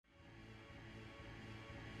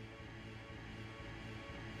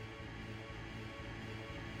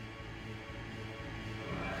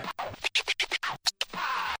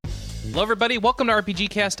Hello, everybody. Welcome to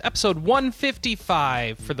RPGCast, episode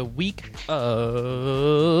 155 for the week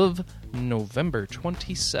of November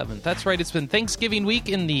 27th. That's right, it's been Thanksgiving week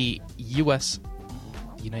in the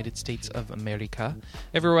United States of America.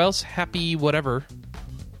 Everywhere else, happy whatever.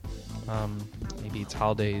 Maybe it's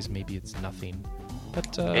holidays, maybe it's nothing.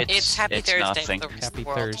 But it's Happy Thursday. Nothing. Happy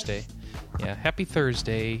Thursday. Yeah, happy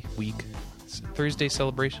Thursday week. Thursday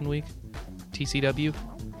celebration week? TCW?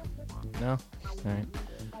 No? All right.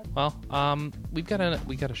 Well, we got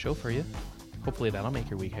a show for you. Hopefully that'll make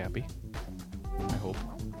your week happy. I hope.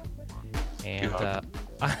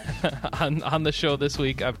 And on the show this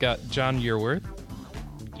week, I've got John Yearworth.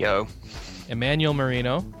 Yo. Emmanuel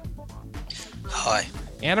Marino. Hi.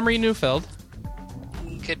 Anna Marie Neufeld.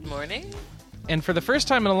 Good morning. And for the first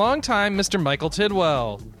time in a long time, Mr. Michael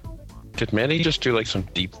Tidwell. Did Manny just do like some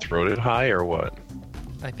deep-throated high or what?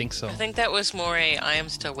 I think so. I think that was more a I am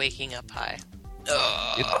still waking up high.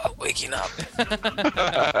 Waking up.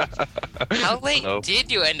 How late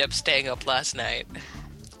did you end up staying up last night?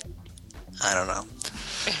 I don't know.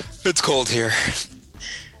 It's cold here.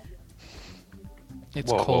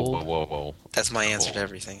 It's whoa, cold. Whoa. That's my answer to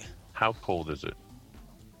everything. How cold is it?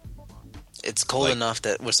 It's cold enough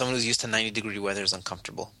that with someone who's used to 90-degree weather is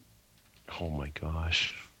uncomfortable. Oh my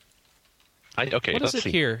gosh. What is it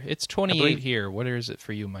here? It's 28 here. What is it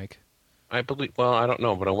for you, Mike? I believe, well, I don't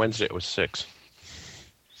know, but on Wednesday it was 6.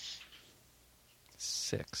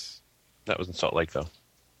 6. That was in Salt Lake, though.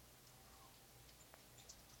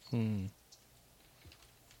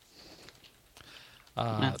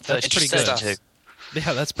 That's pretty good.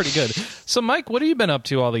 Yeah, that's pretty good. So, Mike, what have you been up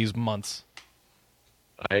to all these months?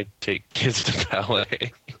 I take kids to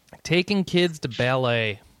ballet. Taking kids to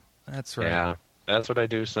ballet. That's right. Yeah, that's what I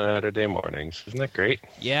do Saturday mornings. Isn't that great?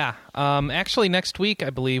 Yeah. Actually, next week, I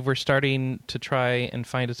believe, we're starting to try and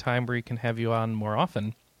find a time where we can have you on more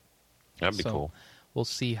often. That'd be cool. We'll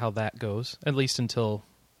see how that goes, at least until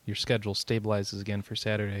your schedule stabilizes again for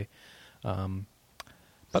Saturday.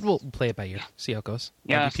 But we'll play it by ear, see how it goes.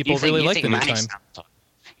 Yeah, maybe people really like the new time.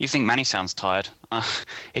 You think Manny sounds tired?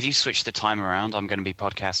 If you switch the time around, I'm going to be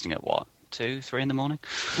podcasting at what, 2, 3 in the morning?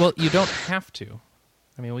 Well, you don't have to.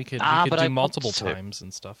 I mean, we could do multiple times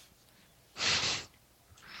and stuff.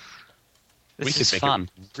 This is fun.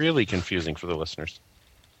 It really confusing for the listeners.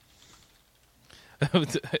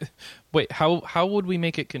 Wait, how would we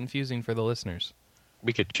make it confusing for the listeners?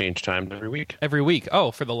 We could change time every week. Every week?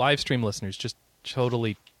 Oh, for the live stream listeners, just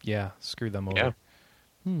totally, screw them over.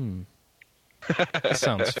 Yeah. That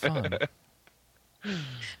sounds fun.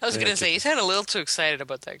 I was going to say, you sound a little too excited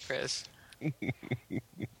about that, Chris.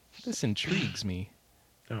 This intrigues me.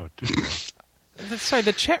 Oh, dude. Sorry,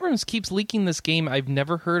 the chat rooms keeps leaking this game I've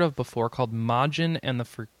never heard of before called Majin and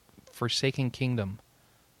the Forsaken Kingdom.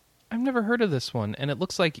 I've never heard of this one, and it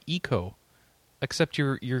looks like Eco, except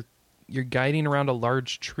you're guiding around a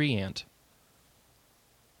large tree ant.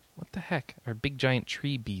 What the heck? Or big giant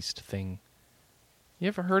tree beast thing. You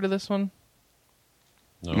ever heard of this one?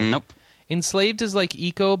 No. Nope. Enslaved is like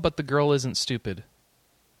Eco, but the girl isn't stupid.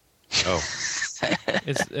 Oh.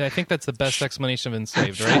 I think that's the best explanation of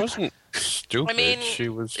Enslaved, right? She wasn't stupid. I mean, she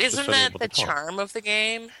was isn't that the charm of the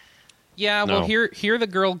game? Yeah, well, No. here the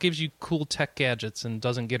girl gives you cool tech gadgets and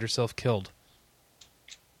doesn't get herself killed.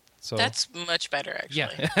 So That's much better, actually.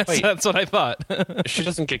 yeah, Wait. that's what I thought. She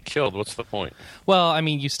doesn't get killed. What's the point? Well, I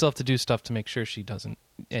mean, you still have to do stuff to make sure she doesn't,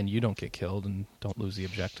 and you don't get killed and don't lose the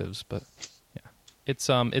objectives. But yeah, it's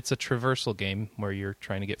a traversal game where you're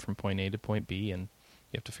trying to get from point A to point B, and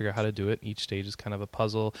you have to figure out how to do it. Each stage is kind of a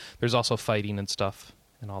puzzle. There's also fighting and stuff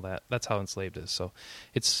and all that. That's how Enslaved is. So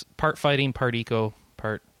it's part fighting, part eco,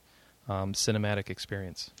 part cinematic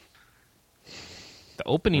experience. The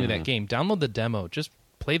opening of that game, download the demo. Just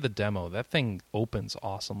play the demo. That thing opens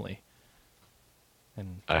awesomely.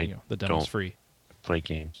 And the demo's free. Play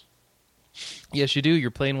games. Yes, you do.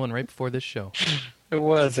 You're playing one right before this show. It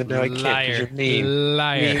was, and now I can't Liar. because you're mean.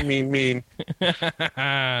 Liar. Mean.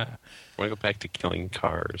 I want to go back to killing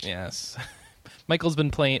cars. Yes. Michael's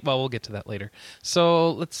been playing... Well, we'll get to that later.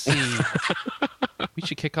 So, let's see. We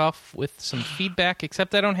should kick off with some feedback,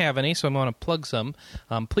 except I don't have any, so I want to plug some.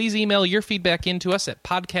 Please email your feedback in to us at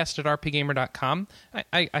podcast@rpgamer.com.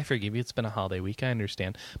 I forgive you. It's been a holiday week. I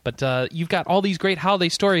understand. But you've got all these great holiday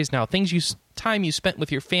stories now. Time you spent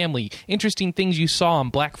with your family, interesting things you saw on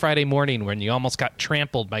Black Friday morning when you almost got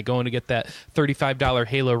trampled by going to get that $35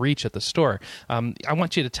 Halo Reach at the store. I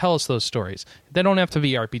want you to tell us those stories. They don't have to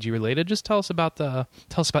be RPG related. Just tell us about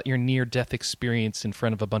your near-death experience in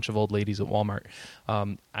front of a bunch of old ladies at Walmart.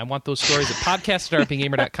 I want those stories at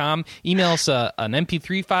podcast@rpgamer.com. Email us an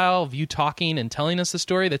MP3 file of you talking and telling us the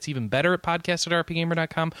story. That's even better at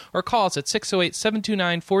podcast@rpgamer.com. Or call us at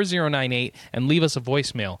 608-729-4098 and leave us a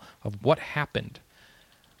voicemail of what happened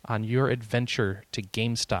on your adventure to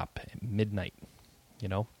GameStop at midnight. You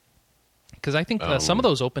know? Because I think some of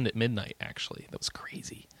those opened at midnight, actually. That was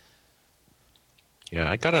crazy. Yeah,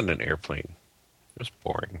 I got on an airplane. It was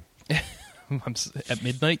boring. At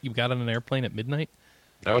midnight? You got on an airplane at midnight?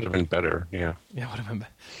 That would have been better, yeah. Yeah, would have been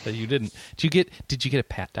better. But you didn't. Did you get a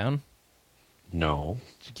pat down? No.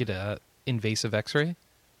 Did you get a invasive x-ray?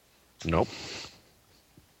 Nope.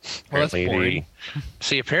 Well, that's boring.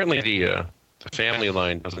 Apparently the family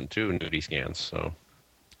line doesn't do nudie scans, so...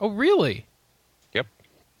 Oh, really? Yep.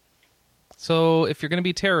 So if you're going to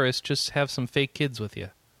be a terrorist, just have some fake kids with you.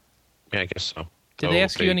 Yeah, I guess so. Did they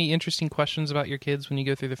ask you any interesting questions about your kids when you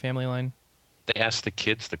go through the family line? They ask the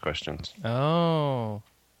kids the questions. Oh.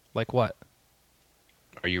 Like what?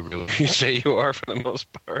 Are you really who you say you are for the most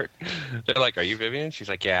part? They're like, are you Vivian? She's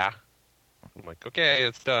like, yeah. I'm like, okay,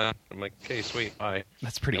 it's done. I'm like, okay, sweet, bye.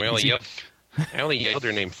 That's pretty I easy. only yelled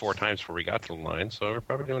her name 4 times before we got to the line, so we're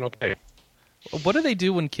probably doing okay. What do they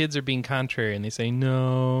do when kids are being contrary and they say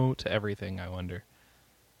no to everything, I wonder?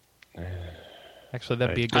 Actually,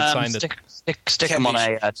 that'd be a good sign that... Stick them on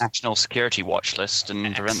a national security watch list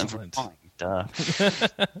and prevent them from flying.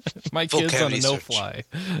 My kid's on a no-fly.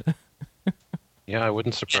 Yeah, I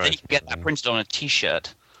wouldn't surprise you can get that printed on a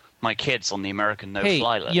T-shirt. My kid's on the American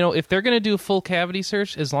no-fly list. You know, if they're going to do a full cavity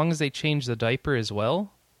search, as long as they change the diaper as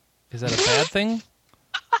well, is that a bad thing?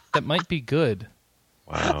 That might be good.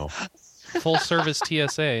 Wow. Full service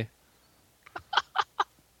TSA.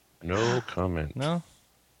 No comment. No?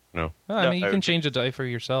 No. Well, I mean, you can change a diaper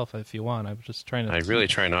yourself if you want. I'm just trying to... I really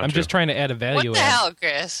try not to. I'm just trying to add a value What the hell,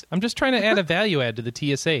 Chris? I'm just trying to add a value add to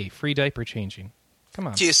the TSA. Free diaper changing. Come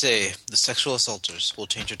on. TSA, the sexual assaulters will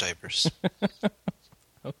change your diapers.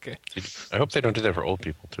 Okay. I hope they don't do that for old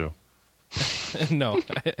people, too. No.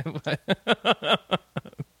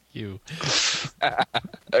 You.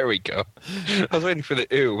 There we go. I was waiting for the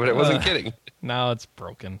ew, but I wasn't kidding. Now it's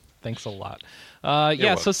broken. Thanks a lot.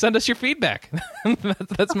 Yeah, so send us your feedback.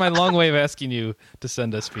 That's my long way of asking you to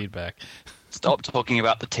send us feedback. Stop talking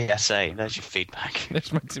about the TSA. There's your feedback.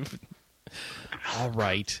 There's my All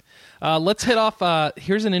right. Let's hit off.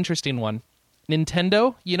 Here's an interesting one.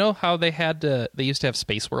 Nintendo, you know how they used to have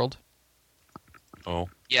Space World? Oh.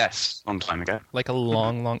 Yes, long time ago. Like a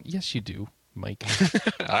long... Yes, you do, Mike.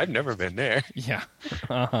 I've never been there. Yeah.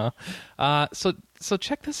 Uh-huh. So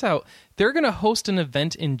check this out. They're going to host an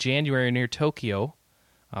event in January near Tokyo.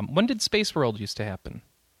 When did Space World used to happen?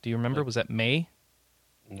 Do you remember? Was that May?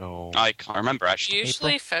 No. I can't remember, actually.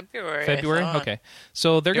 Usually February. February? I thought. Okay.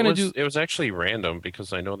 So they're going to do... It was actually random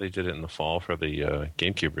because I know they did it in the fall for the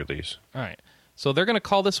GameCube release. All right. So they're going to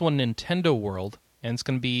call this one Nintendo World, and it's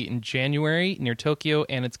going to be in January near Tokyo,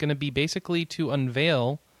 and it's going to be basically to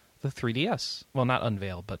unveil the 3DS. Well, not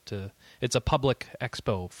unveil, but it's a public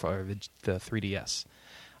expo for the 3DS.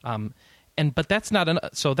 But that's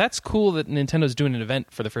not so that's cool that Nintendo's doing an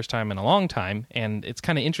event for the first time in a long time, and it's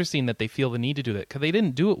kind of interesting that they feel the need to do that because they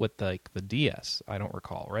didn't do it with the DS. I don't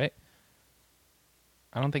recall, right?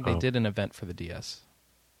 I don't think they did an event for the DS.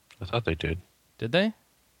 I thought they did. Did they?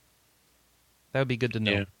 That would be good to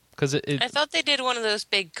know. Yeah. Because I thought they did one of those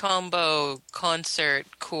big combo concert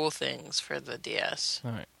cool things for the DS.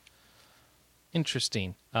 All right.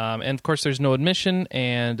 Interesting. And of course, there's no admission,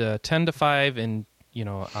 and 10 to 5 and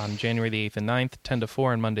on January the 8th and 9th, 10 to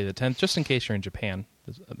 4 on Monday the 10th, just in case you're in Japan.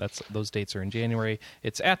 Those dates are in January.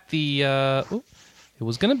 It's at the... it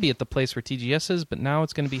was going to be at the place where TGS is, but now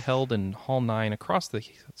it's going to be held in Hall 9 across the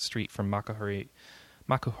street from Makuhari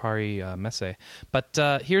Messe.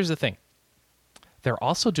 But here's the thing. They're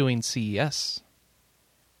also doing CES.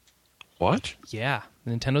 What? Yeah.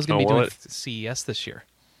 Nintendo's going to be doing CES this year.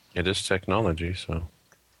 It is technology, so...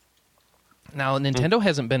 Now, Nintendo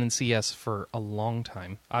hasn't been in CES for a long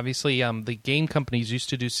time. Obviously, the game companies used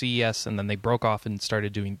to do CES, and then they broke off and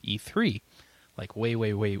started doing E3, like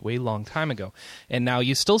way long time ago. And now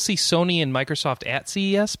you still see Sony and Microsoft at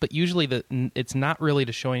CES, but usually it's not really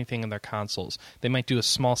to show anything on their consoles. They might do a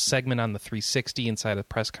small segment on the 360 inside a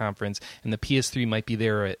press conference, and the PS3 might be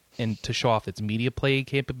there to show off its media play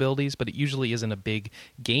capabilities, but it usually isn't a big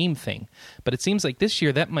game thing. But it seems like this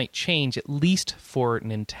year that might change, at least for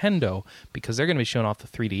Nintendo, because they're going to be showing off the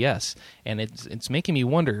 3DS. And it's making me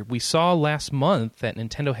wonder. We saw last month that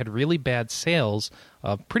Nintendo had really bad sales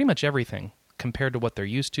of pretty much everything compared to what they're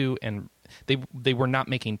used to, and they were not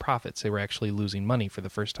making profits. They were actually losing money for the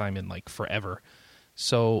first time in like forever.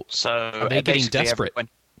 So are they getting desperate?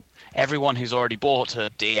 everyone who's already bought a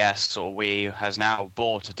DS or Wii has now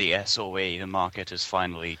bought a DS or Wii. The market is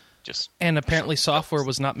finally just... And apparently software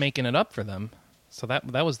was not making it up for them. So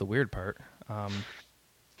that was the weird part.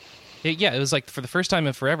 It was like for the first time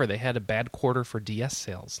in forever, they had a bad quarter for DS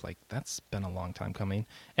sales. Like, that's been a long time coming.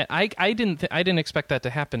 And I didn't expect that to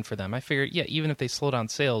happen for them. I figured, even if they slow down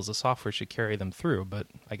sales, the software should carry them through. But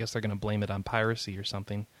I guess they're going to blame it on piracy or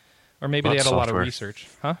something. Or maybe they had a lot of research.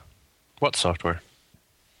 Huh? What software?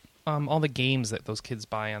 All the games that those kids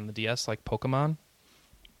buy on the DS, like Pokemon.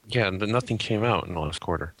 Yeah, but nothing came out in the last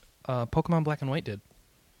quarter. Pokemon Black and White did.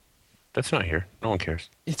 That's not here. No one cares.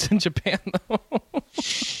 It's in Japan, though.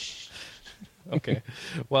 Okay.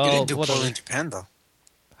 Well, it didn't do poorly in Japan, though.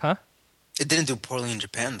 Huh? It didn't do poorly in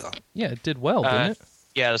Japan, though. Yeah, it did well, didn't it?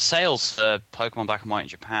 Yeah, the sales for Pokemon Black and White in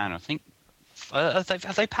Japan, I think...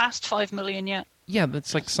 have they passed 5 million yet? Yeah,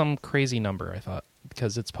 that's like some crazy number, I thought.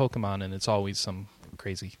 Because it's Pokemon, and it's always some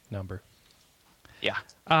crazy number. Yeah.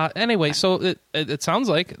 Anyway, so it sounds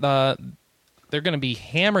like they're going to be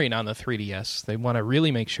hammering on the 3DS. They want to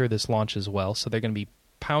really make sure this launches well, so they're going to be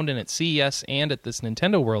pounding at CES and at this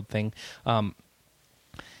Nintendo World thing.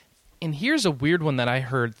 And here's a weird one that I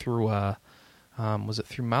heard through, was it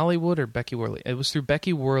through Mollywood or Becky Worley? It was through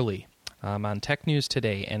Becky Worley on Tech News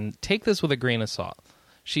Today. And take this with a grain of salt.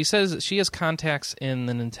 She says that she has contacts in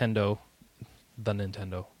the Nintendo.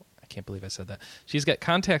 I can't believe I said that. She's got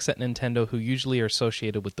contacts at Nintendo who usually are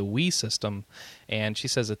associated with the Wii system. And she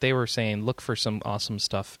says that they were saying, look for some awesome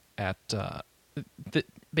stuff at...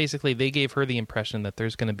 basically, they gave her the impression that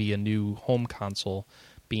there's going to be a new home console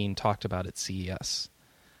being talked about at CES.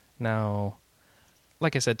 Now,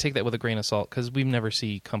 like I said, take that with a grain of salt, because we never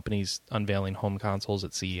see companies unveiling home consoles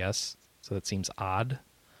at CES, so that seems odd.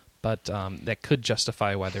 But that could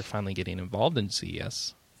justify why they're finally getting involved in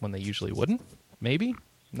CES when they usually wouldn't. Maybe?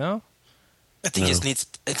 No? I think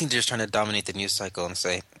they're just trying to dominate the news cycle and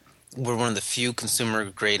say, we're one of the few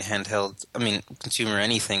consumer-grade handheld, consumer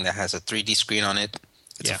anything that has a 3D screen on it.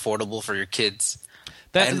 It's affordable for your kids.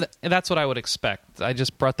 That's what I would expect. I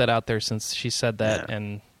just brought that out there since she said that,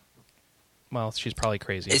 and, well, she's probably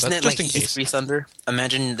crazy. Isn't it just like in case. E3 Thunder?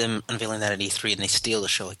 Imagine them unveiling that at E3 and they steal the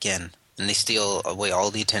show again. And they steal away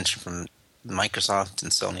all the attention from Microsoft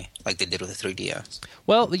and Sony, like they did with the 3DS.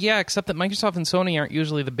 Well, yeah, except that Microsoft and Sony aren't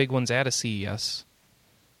usually the big ones at a CES.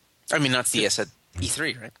 Not CES, at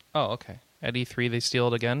E3, right? Oh, okay. At E3, they steal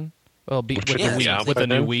it again? Well, with the yeah, Wii, yeah, with the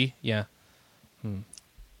new then. Wii, yeah. Yeah,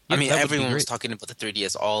 that would be everyone was great. talking about the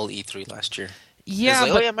 3DS all E3 last year. Yeah,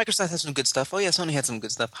 it's but, like, Microsoft has some good stuff. Oh, yeah, Sony had some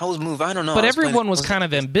good stuff. How was Move? I don't know. but everyone was kind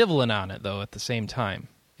of ambivalent on it, though, at the same time.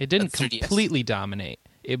 It didn't The 3DS? completely dominate.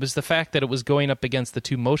 It was the fact that it was going up against the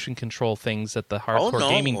two motion control things that the hardcore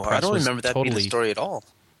gaming press I don't was remember that totally... being the story at all.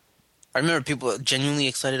 I remember people genuinely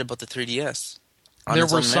excited about the 3DS. There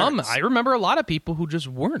were some. I remember a lot of people who just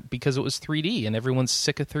weren't because it was 3D, and everyone's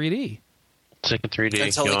sick of 3D. Sick of 3D.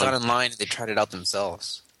 Until they got in line and they tried it out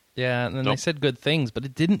themselves. Yeah, and then they said good things, but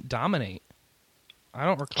it didn't dominate. I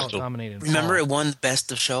don't recall it dominating. Remember it won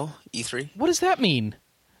Best of Show, E3? What does that mean?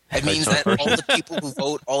 It means that all the people who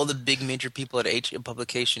vote, all the big major people at a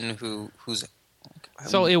publication who's...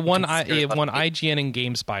 So it won IGN and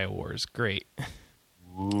GameSpy awards. Great.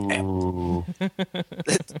 Ooh.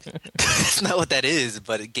 That's not what that is,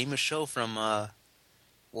 but it gave a show from... what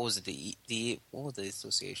was it? What was the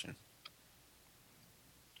association?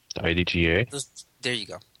 The IDGA? There you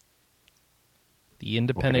go. The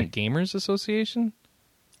Independent Gamers Association?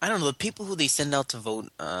 I don't know. The people who they send out to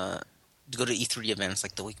vote... to go to E3 events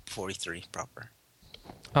like the week before E3 proper.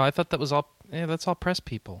 Oh, I thought that was all... Yeah, that's all press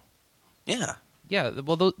people. Yeah. Yeah,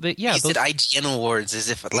 well, He said IGN Awards as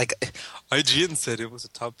if, like, IGN said it was a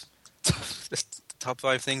top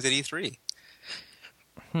 5 things at E3.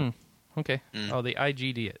 Okay. Oh, the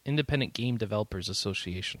IGD, Independent Game Developers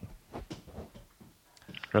Association.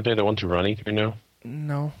 Aren't they the ones who run E3 now?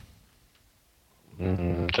 No.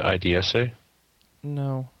 The IDSA?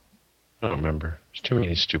 No. I don't remember. There's too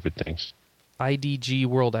many stupid things. IDG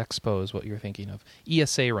World Expo is what you're thinking of.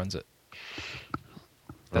 ESA runs it.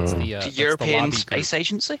 That's the European that's the Space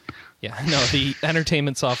Agency? Yeah, no, the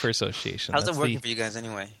Entertainment Software Association. How's it working for you guys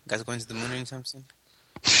anyway? You guys going to the moon anytime soon?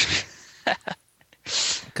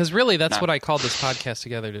 Because really, that's what I called this podcast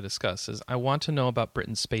together to discuss, is I want to know about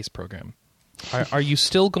Britain's space program. Are you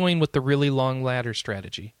still going with the really long ladder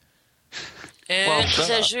strategy? Un de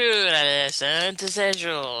ces jours, Alice, un de ces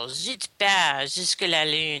jours. J'y pas jusque la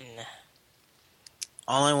lune.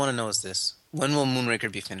 All I want to know is this. When will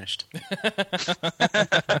Moonraker be finished?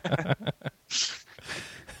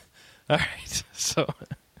 All right, so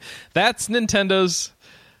that's Nintendo's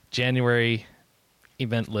January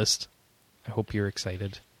event list. I hope you're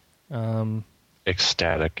excited.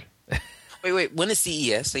 Ecstatic. Wait. When is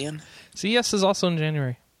CES again? CES is also in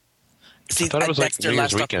January. See, I thought it was like that's their New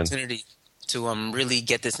Year's last weekend. opportunity to really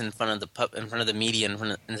get this in front of the media,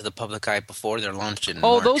 into the public eye before they're launched in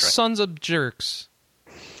March, Those right? sons of jerks.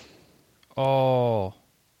 Oh.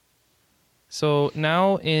 So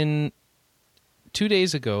now 2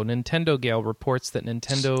 days ago, Nintendo Gal reports that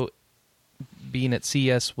Nintendo being at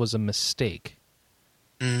CES was a mistake.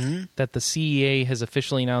 Mm-hmm. That the CEA has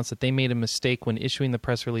officially announced that they made a mistake when issuing the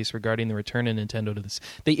press release regarding the return of Nintendo to this.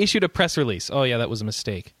 They issued a press release. Oh, yeah, that was a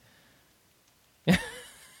mistake.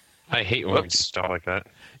 I hate when we do stuff like that.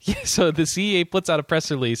 Yeah, so the CEA puts out a press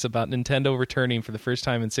release about Nintendo returning for the first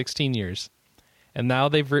time in 16 years. And now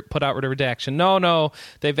they've put out a redaction. No,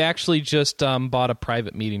 they've actually just bought a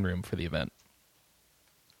private meeting room for the event.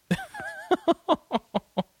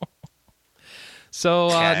 So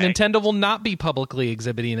Nintendo will not be publicly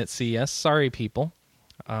exhibiting at CES. Sorry, people.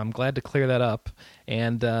 I'm glad to clear that up.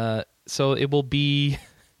 And so it will be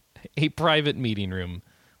a private meeting room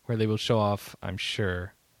where they will show off, I'm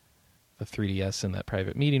sure, the 3DS in that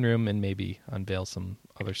private meeting room and maybe unveil some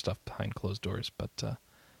other stuff behind closed doors. But, well,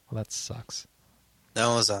 that sucks. That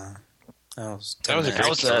was a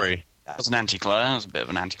great story. That was an anticlimax. That was a bit of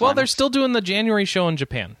an anticlimax. Well, they're still doing the January show in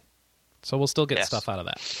Japan. So we'll still get stuff out of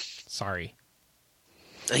that. Sorry.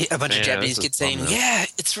 A bunch of Japanese kids saying, bummer. "Yeah,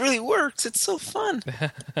 it really works. It's so fun."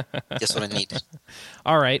 That's what I need.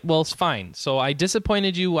 All right, well, it's fine. So I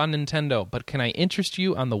disappointed you on Nintendo, but can I interest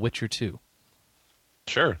you on The Witcher 2?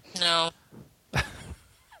 Sure. No.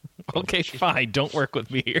 Okay, fine. Don't work with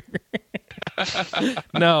me here.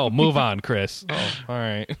 No, move on, Chris. Oh, all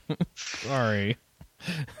right. Sorry.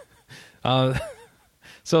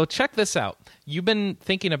 So check this out. You've been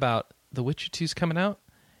thinking about The Witcher 2's coming out,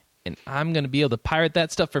 and I'm going to be able to pirate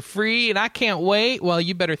that stuff for free, and I can't wait. Well,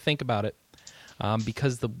 you better think about it,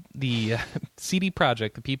 because the CD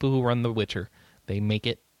Projekt, the people who run The Witcher, they make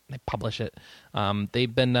it, they publish it.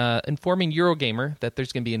 They've been informing Eurogamer that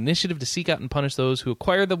there's going to be an initiative to seek out and punish those who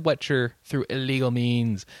acquire The Witcher through illegal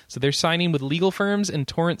means. So they're signing with legal firms and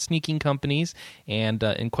torrent sneaking companies, and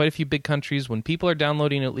in quite a few big countries, when people are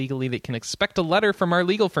downloading it illegally, they can expect a letter from our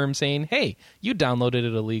legal firm saying, "Hey, you downloaded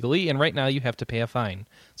it illegally, and right now you have to pay a fine."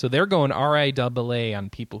 So they're going RIAA on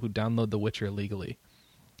people who download The Witcher illegally.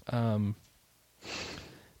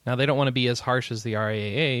 Now, they don't want to be as harsh as the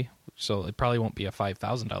RIAA, so it probably won't be a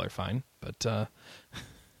 $5,000 fine. But,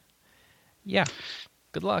 yeah,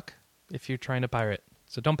 good luck if you're trying to pirate.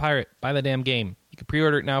 So don't pirate. Buy the damn game. You can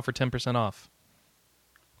pre-order it now for 10% off.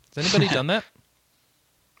 Has anybody done that?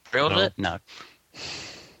 Pre-ordered it? No.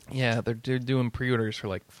 Yeah, they're doing pre-orders for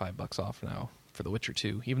like $5 off now for The Witcher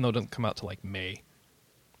 2, even though it doesn't come out till like May.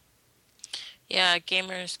 Yeah,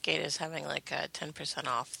 Gamersgate is having like a 10%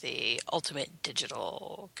 off the Ultimate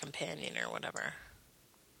Digital Companion or whatever.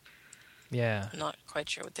 Yeah. I'm not quite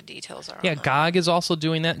sure what the details are. Yeah, on that. GOG is also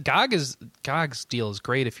doing that. GOG's deal is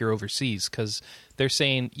great if you're overseas, because they're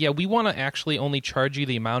saying, yeah, we want to actually only charge you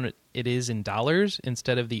the amount it is in dollars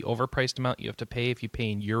instead of the overpriced amount you have to pay if you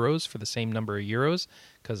pay in euros for the same number of euros,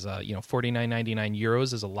 because $49.99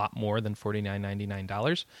 euros is a lot more than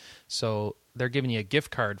 $49.99. So they're giving you a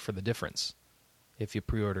gift card for the difference if you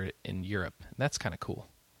pre-order it in Europe. And that's kind of cool.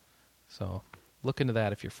 So look into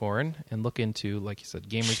that if you're foreign, and look into, like you said,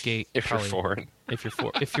 Gamersgate. If you're foreign.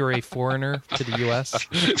 If you're a foreigner to the U.S.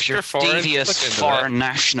 If you're a foreign, devious look into foreign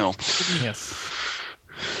national. Yes.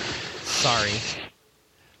 Sorry.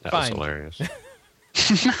 That Fine. was hilarious.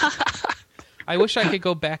 I wish I could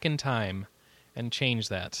go back in time and change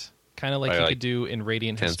that. Kind of like you could do in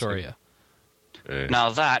Radiant 10 Historia.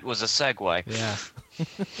 Now that was a segue. Yeah.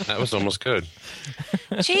 That was almost good.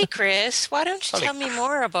 Gee, Chris, why don't you tell me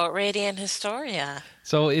more about Radiant Historia?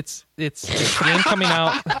 So it's a game coming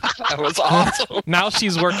out. That was awesome. Now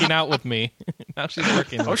she's working out with me. Now she's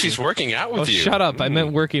working with Oh, she's me. working out with you. Shut up. I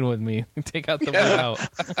meant working with me. Take out the word out.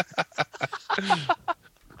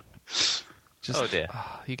 Oh dear.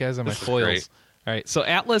 You guys are my This is foils. great. All right. So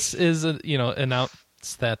Atlas is, announced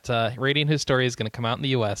that Radiant Historia is going to come out in the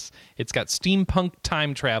U.S. It's got steampunk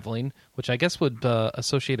time traveling, which I guess would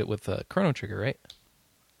associate it with Chrono Trigger, right?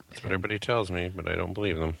 That's what everybody tells me, but I don't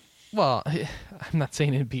believe them. Well, I'm not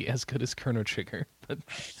saying it'd be as good as Chrono Trigger, but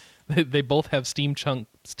they both have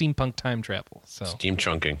steampunk time travel. So Steam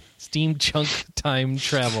chunking. steam chunk time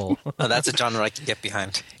travel. Oh, that's a genre I can get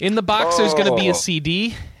behind. In the box, there's going to be a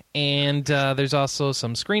CD, and there's also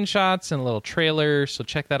some screenshots and a little trailer. So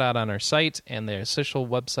check that out on our site, and the official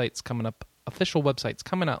website's coming up. Official website's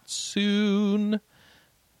coming out soon.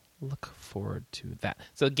 Look forward to that.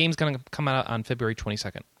 So the game's going to come out on February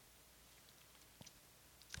 22nd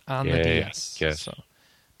on the Yay. DS. Yes. So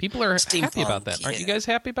People are happy about that. Aren't you guys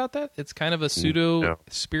happy about that? It's kind of a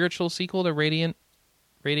pseudo-spiritual sequel to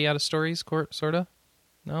Radiata Stories, sort of?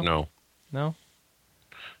 No? No?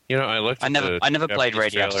 You know, I never played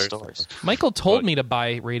Radiata trailers. Stories. Michael told me to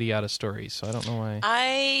buy Radiata Stories, so I don't know why.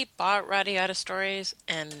 I bought Radiata Stories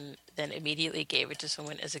and then immediately gave it to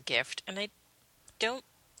someone as a gift, and I don't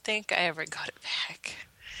think I ever got it back.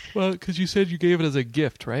 Well, because you said you gave it as a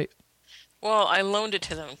gift, right? Well, I loaned it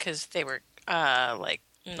to them because they were, not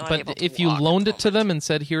able to But if you loaned it to them and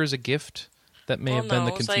said, here's a gift, that may have been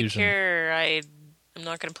the confusion. It was like, here, I'm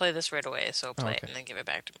not going to play this right away, so play it and then give it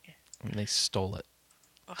back to me. And they stole it.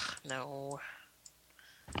 Ugh, no.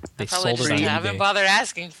 They I probably sold it on just eBay. haven't bothered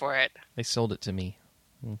asking for it. They sold it to me.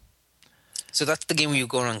 So that's the game where you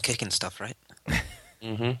go around kicking stuff, right?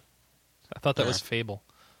 Mm-hmm. I thought that was Fable.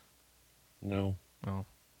 No. Oh.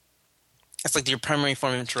 It's like your primary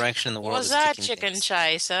form of interaction in the world. Was that chicken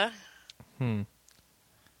chisa?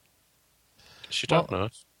 She don't know.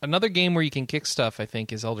 Another game where you can kick stuff, I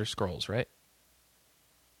think, is Elder Scrolls, right?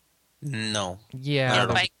 No. Yeah. If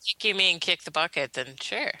I kick you mean kick the bucket, then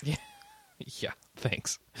sure. Yeah,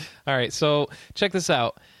 thanks. All right, so check this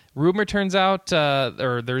out. Rumor turns out,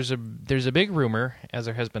 or there's a big rumor, as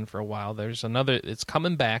there has been for a while. There's another. It's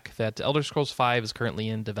coming back that Elder Scrolls V is currently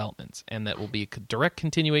in development, and that will be a direct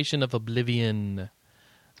continuation of Oblivion.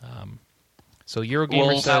 So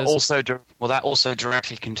Eurogamer says, will that also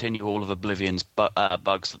directly continue all of Oblivion's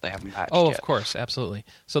bugs that they haven't patched Oh, yet? of course, absolutely.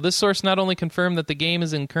 So this source not only confirmed that the game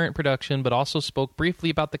is in current production, but also spoke briefly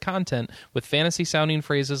about the content with fantasy-sounding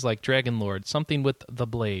phrases like Dragon Lord, something with the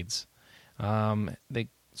blades. The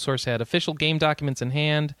source had official game documents in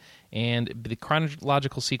hand, and the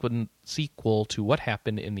chronological sequel to what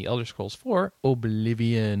happened in the Elder Scrolls IV,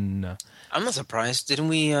 Oblivion. I'm not surprised. Didn't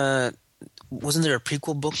we... wasn't there a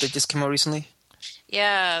prequel book that just came out recently?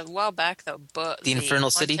 Yeah, a while back, the Infernal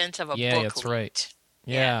City? content of a Yeah, book that's leaked. right.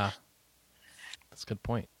 Yeah. That's a good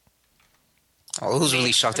point. Oh, who's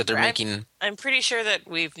really shocked that they're making... I'm pretty sure that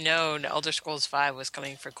we've known Elder Scrolls V was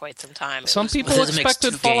coming for quite some time. Some people Bethesda makes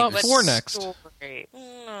expected two Fallout games. 4 next.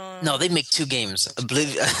 No, they make two games.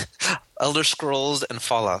 Elder Scrolls and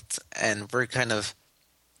Fallout. And we're kind of...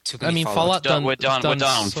 Too many Fallout done. We're done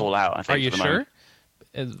on Fallout, I think. Are you for the sure?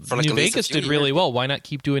 moment. Like New at least Vegas a few did really years. well. Why not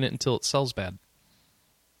keep doing it until it sells bad?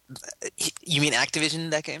 You mean Activision,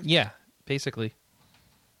 that game? Yeah, basically.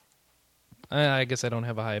 I guess I don't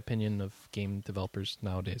have a high opinion of game developers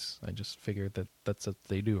nowadays. I just figured that that's what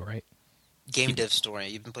they do, right? Game dev story.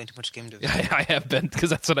 You've been playing too much game dev. I have been, because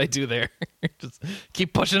that's what I do there. Just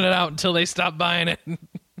keep pushing it out until they stop buying it.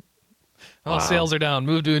 All sales are down.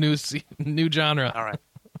 Move to a new genre.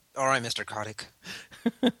 All right, Mr. Kotick.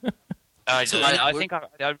 I think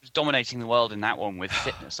I was dominating the world in that one with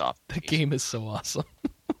fitness up. The game is so awesome.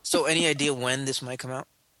 So any idea when this might come out?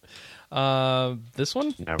 This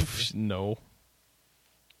one? Never. No.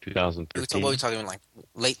 2013. What are we talking about, like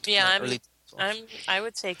late? Yeah, early? I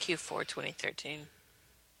would say Q4 2013.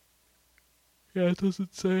 Yeah, it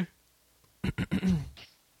doesn't say.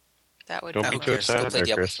 That would Don't be be my too excited Still play there,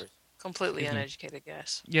 Diablo Chris. 3. completely uneducated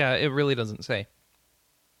guess. Yeah, it really doesn't say.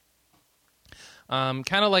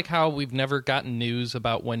 Kind of like how we've never gotten news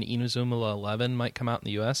about when Inazuma 11 might come out in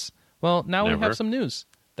the U.S. Well, now we have some news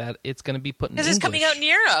that it's going to be put in English. This is coming out in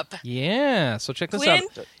Europe. Yeah, so check this Quinn,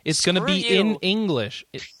 out. It's going to be screw you. in English.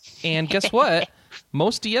 And guess what?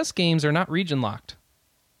 Most DS games are not region locked.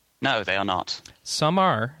 No, they are not. Some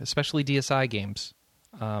are, especially DSi games.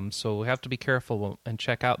 So we have to be careful and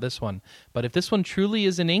check out this one. But if this one truly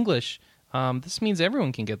is in English, this means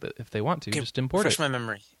everyone can get it if they want to. Just import Refresh it. my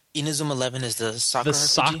memory. Inazuma 11 is the soccer The RPG?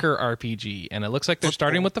 soccer RPG, and it looks like they're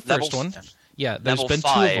starting with the first one. Yeah, there's Level been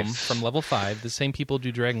 5. two of them from level 5. The same people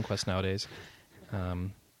do Dragon Quest nowadays.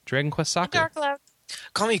 Dragon Quest Soccer. Dark Cloud.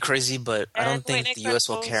 Call me crazy, but I don't think the US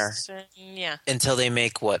will care Yeah. until they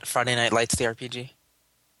make, Friday Night Lights the RPG?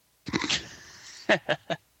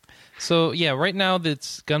 So, yeah, right now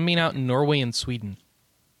it's going to be out in Norway and Sweden.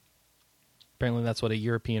 Apparently that's what a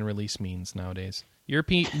European release means nowadays.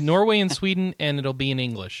 Norway and Sweden, and it'll be in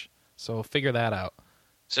English. So figure that out.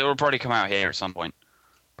 So it'll probably come out here at some point.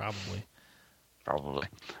 Probably.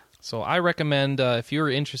 So I recommend, if you're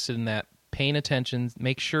interested in that, paying attention,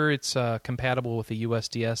 make sure it's compatible with the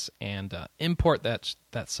USDS, and import that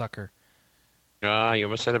sucker. You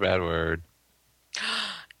almost said a bad word.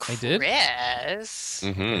 I did? Chris.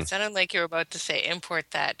 Mm-hmm. It sounded like you were about to say import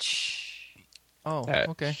that. Oh, That-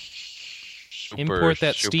 okay. Super, Import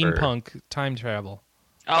that super. steampunk time travel.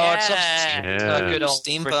 Oh, it's Yeah. a good old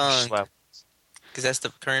Steampunk. British swell. Because that's the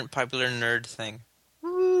current popular nerd thing.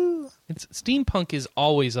 Steampunk is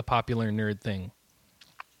always a popular nerd thing.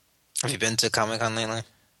 Have you been to Comic-Con lately?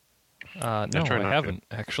 No, I haven't,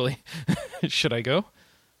 actually. Should I go?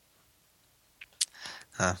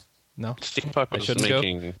 Huh. No? Steampunk I was shouldn't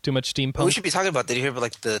making... go? Too much steampunk? We should be talking about, did you hear about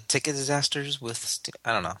like the ticket disasters with,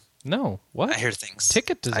 I don't know. No. What? I hear things.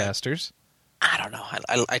 Ticket disasters? I don't know.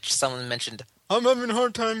 Someone mentioned, I'm having a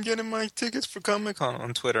hard time getting my tickets for Comic-Con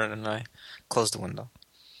on Twitter, and then I closed the window.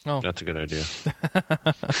 Oh. That's a good idea.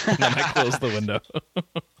 And then I closed the window.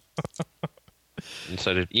 And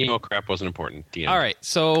said emo crap wasn't important. DM. All right,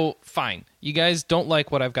 so fine. You guys don't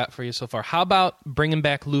like what I've got for you so far. How about bringing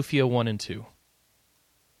back Lufia 1 and 2?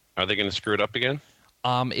 Are they going to screw it up again?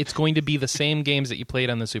 It's going to be the same games that you played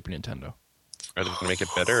on the Super Nintendo. Are they going to make it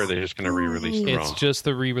better, or are they just going to re-release the ROM? It's just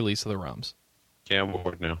the re-release of the ROMs. Okay, I'm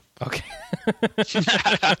bored now. Okay.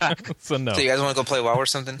 So no. So you guys want to go play WoW or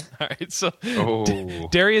something? All right, so Oh.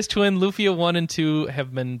 Darius Twin, Lufia 1 and 2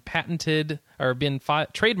 have been patented, or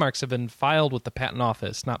trademarks have been filed with the patent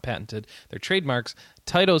office. Not patented, they're trademarks.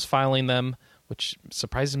 Taito's filing them, which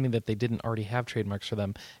surprises me that they didn't already have trademarks for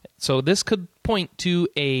them. So this could point to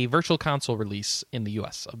a virtual console release in the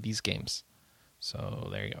US of these games. So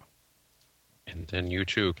there you go. And then you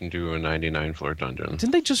too can do a 99 floor dungeon.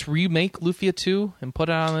 Didn't they just remake Lufia 2 and put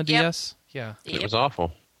it on the DS? Yeah. It was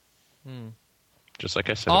awful. Just like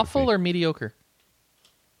I said. Awful or mediocre?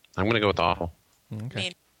 I'm going to go with awful.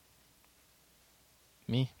 Okay.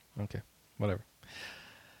 Me? Okay. Whatever.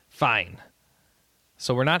 Fine.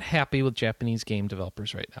 So we're not happy with Japanese game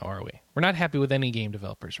developers right now, are we? We're not happy with any game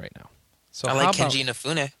developers right now. So I like Kenji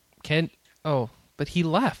Inafune. Oh, but he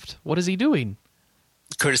left. What is he doing?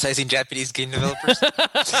 Criticizing Japanese game developers?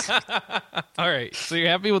 All right. So you're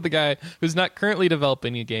happy with the guy who's not currently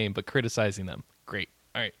developing a game, but criticizing them. Great.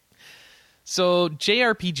 All right. So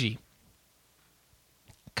JRPG.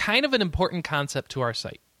 Kind of an important concept to our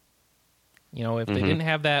site. You know, if they didn't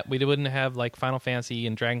have that, we wouldn't have like Final Fantasy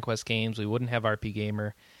and Dragon Quest games. We wouldn't have RP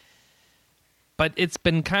Gamer. But it's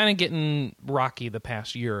been kind of getting rocky the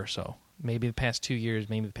past year or so. Maybe the past 2 years,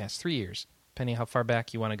 maybe the past 3 years. Depending how far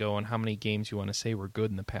back you want to go and how many games you want to say were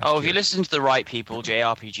good in the past year. If you listen to the right people,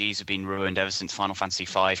 JRPGs have been ruined ever since Final Fantasy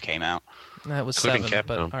V came out. That was Including 7,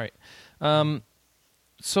 but Capcom. all right.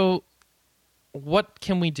 So what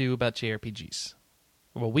can we do about JRPGs?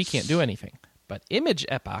 Well, we can't do anything. But Image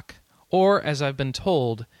Epoch, or as I've been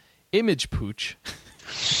told, Image Pooch,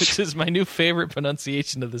 which is my new favorite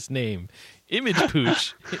pronunciation of this name, Image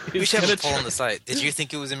Pooch. We should have a poll on the site. Did you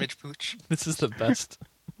think it was Image Pooch? This is the best.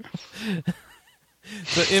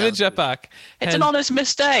 So Image Epoch. It's an honest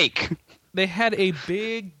mistake. They had a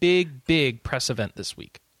big press event this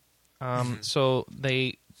week. So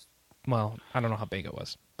they, well, I don't know how big it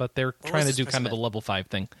was, but they're trying to do kind of the level 5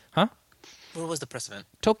 thing. Huh? Where was the press event?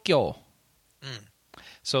 Tokyo.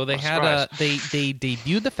 So they had they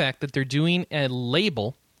debuted the fact that they're doing a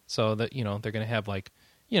label, so that they're going to have like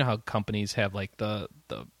how companies have like the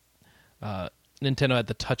Nintendo had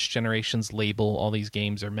the Touch Generations label. All these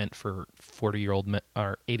games are meant for 40-year-old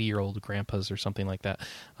or 80-year-old grandpas or something like that.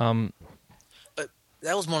 But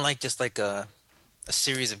that was more like just like a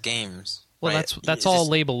series of games. Well, right? that's all a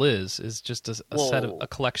label is just a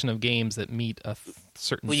collection of games that meet a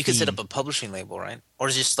certain. Well, you theme. could set up a publishing label, right? Or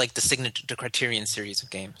is it just like the signature, the Criterion series of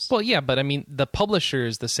games? Well, yeah, but I mean, the publisher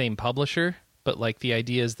is the same publisher, but like the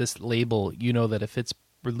idea is this label. You know that if it's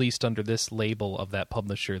released under this label of that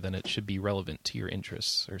publisher, then it should be relevant to your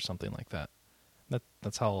interests or something like that.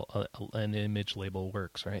 That's how an image label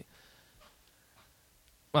works, right?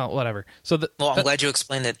 Well, whatever. So I'm glad you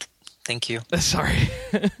explained it. Thank you. Sorry.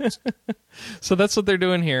 So that's what they're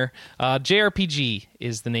doing here. JRPG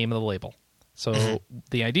is the name of the label. So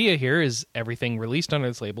the idea here is everything released under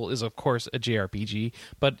this label is, of course, a JRPG.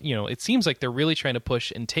 But, it seems like they're really trying to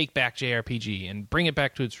push and take back JRPG and bring it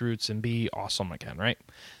back to its roots and be awesome again, right?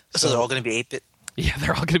 So they're all going to be 8-bit? Yeah,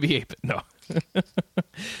 they're all going to be 8-bit. No.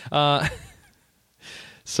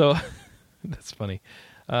 So that's funny.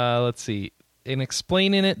 Let's see. In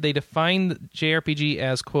explaining it, they define JRPG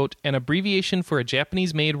as, quote, an abbreviation for a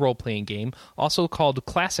Japanese-made role-playing game, also called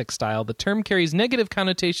classic style. The term carries negative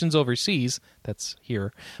connotations overseas, that's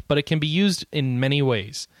here, but it can be used in many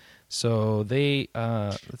ways. So they,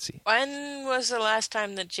 let's see. When was the last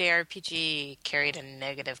time that JRPG carried a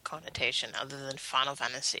negative connotation other than Final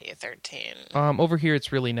Fantasy 13? Over here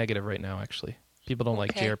it's really negative right now, actually. People don't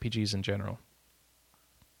like JRPGs in general.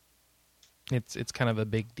 It's kind of a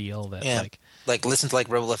big deal that like listen to like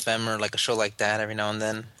Rebel FM or like a show like that every now and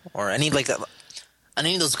then, or any of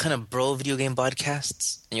those kind of bro video game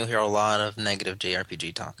podcasts, and you'll hear a lot of negative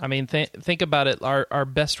JRPG talk. I mean, think about it. Our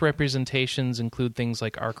best representations include things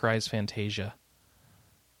like Arc Rise Fantasia.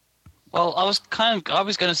 Well, I was going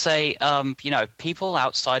to say, people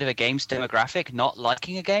outside of a game's demographic not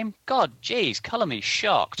liking a game. God, geez, color me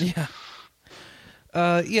shocked. Yeah.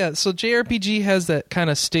 So JRPG has that kind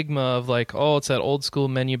of stigma of like, oh, it's that old school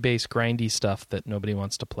menu-based grindy stuff that nobody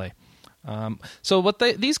wants to play. So what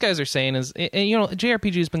these guys are saying is,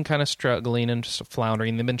 JRPG has been kind of struggling and just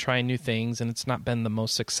floundering. They've been trying new things, and it's not been the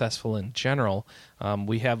most successful in general.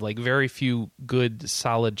 We have like very few good,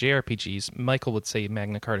 solid JRPGs. Michael would say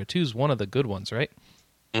Magna Carta 2 is one of the good ones, right?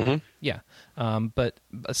 Mm-hmm. Yeah. But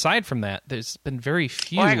aside from that, there's been very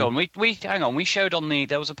few. Well, hang on. We showed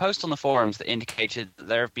there was a post on the forums that indicated that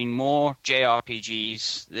there have been more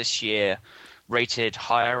JRPGs this year rated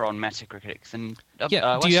higher on Metacritic than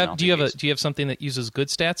do you have something that uses good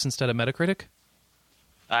stats instead of Metacritic?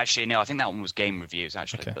 Actually, no. I think that one was game reviews.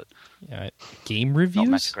 Actually, okay. But Game reviews.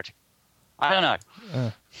 Not Metacritic. I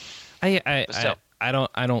don't know.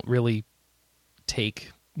 I don't really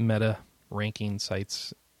take meta ranking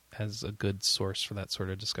sites as a good source for that sort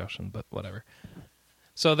of discussion, but whatever.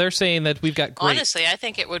 So they're saying that we've got great... Honestly, I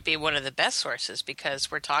think it would be one of the best sources because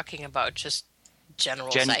we're talking about just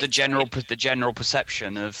the general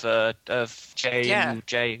perception of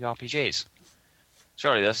JRPGs.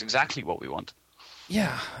 Surely that's exactly what we want.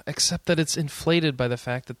 Yeah, except that it's inflated by the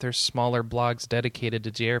fact that there's smaller blogs dedicated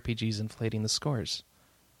to JRPGs inflating the scores.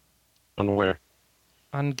 On where?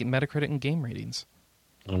 On Metacritic and game ratings.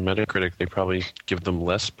 On Metacritic, they probably give them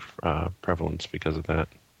less prevalence because of that.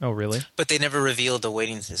 Oh, really? But they never revealed the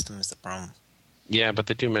weighting system is the problem. Yeah, but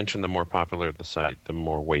they do mention the more popular the site, the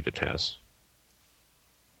more weight it has.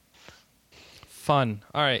 Fun.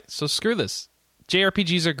 All right, so screw this.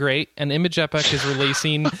 JRPGs are great, and Image Epoch is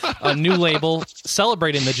releasing a new label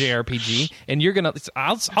celebrating the JRPG, and you're gonna.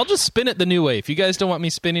 I'll just spin it the new way. If you guys don't want me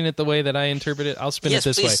spinning it the way that I interpret it, I'll spin it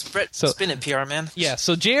this way. Spin it, PR man. Yeah.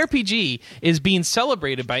 So JRPG is being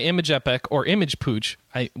celebrated by Image Epoch or Image Pooch,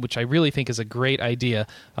 which I really think is a great idea.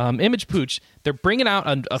 Image Pooch. They're bringing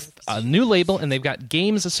out a new label, and they've got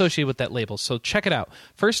games associated with that label. So check it out.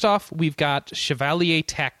 First off, we've got Chevalier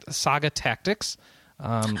Saga Tactics.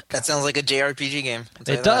 That sounds like a JRPG game.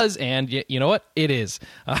 It does, and you know what? It is.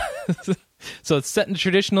 So it's set in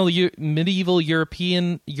traditional medieval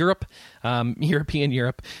European Europe. No, let's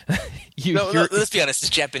be honest. It's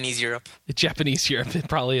Japanese Europe. Japanese Europe. It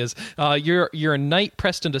probably is. You're a knight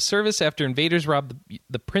pressed into service after invaders rob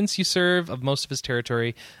the prince you serve of most of his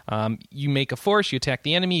territory. You make a force. You attack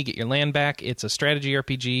the enemy. You get your land back. It's a strategy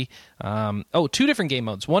RPG. Two different game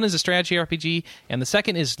modes. One is a strategy RPG, and the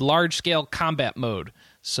second is large-scale combat mode.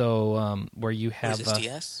 So where you have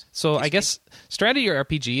DS? So I guess strategy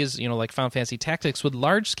RPG is like Final Fantasy Tactics. Would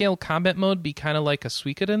large scale combat mode be kind of like a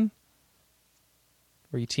Suikoden,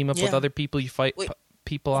 where you team up with other people, you fight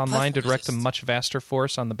people online to direct a much vaster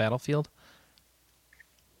force on the battlefield?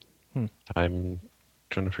 I'm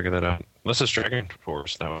trying to figure that out. Unless it's Dragon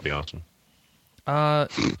Force, that would be awesome.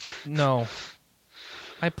 No.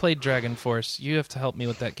 I played Dragon Force. You have to help me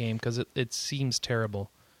with that game because it seems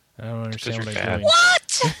terrible. I don't understand what I'm doing.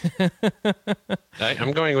 What?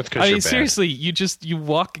 I'm going with because I you're mean, bad. seriously, you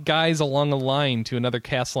walk guys along a line to another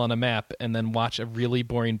castle on a map and then watch a really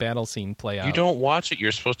boring battle scene play out. You don't watch it.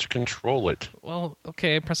 You're supposed to control it. Well,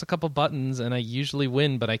 okay, I press a couple buttons and I usually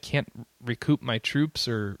win, but I can't recoup my troops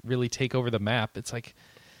or really take over the map. It's like...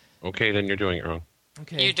 Okay, then you're doing it wrong.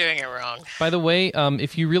 Okay. You're doing it wrong. By the way,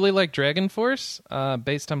 if you really like Dragon Force,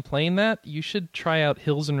 based on playing that, you should try out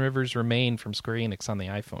Hills and Rivers Remain from Square Enix on the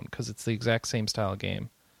iPhone, because it's the exact same style game.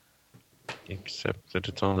 Except that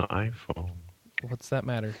it's on the iPhone. What's that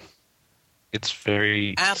matter? It's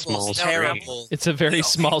very small screen. It's a very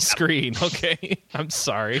small screen. Okay, I'm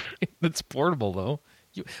sorry. It's portable though.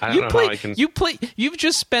 You've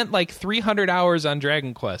just spent like 300 hours on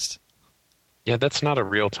Dragon Quest. Yeah, that's not a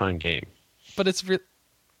real-time game. But it's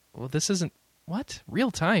well, this isn't what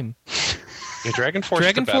real time. Yeah, Dragon Force.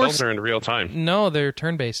 The battles are in real time. No, they're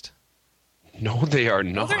turn-based. No, they are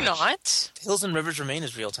not. No, they're not. Hills and Rivers Remain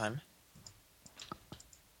is real time.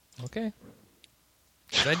 Okay.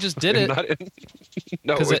 I just did it.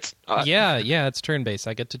 No, it's not. Yeah, it's turn-based.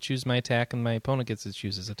 I get to choose my attack, and my opponent gets to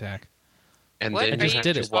choose his attack. And What then are you you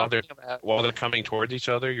did it. while they're coming towards each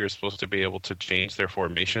other, you're supposed to be able to change their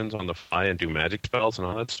formations on the fly and do magic spells and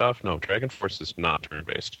all that stuff. No, Dragon Force is not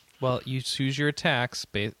turn-based. Well, you choose your attacks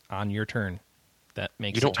based on your turn. That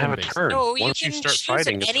makes You don't have a turn-based. turn. No, you Once can you start choose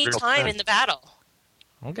fighting, at it's any real time time. in the battle.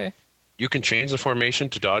 Okay. You can change the formation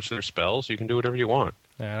to dodge their spells. You can do whatever you want.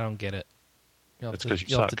 I don't get it. That's 'cause you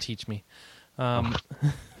you'll have to suck. teach me.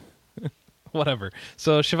 whatever.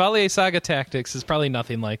 So Chevalier Saga Tactics is probably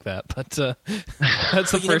nothing like that, but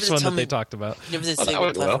that's the first one that they talked about. You never did say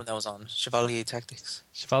what platform that was on. Chevalier Tactics.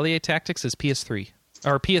 Chevalier Tactics is PS3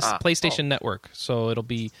 or PlayStation Network. So it'll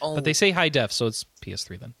be, but they say high def, so it's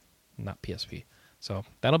PS3 then, not PSP. So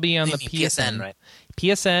that'll be on the PSN, right?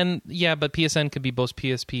 PSN, yeah, but PSN could be both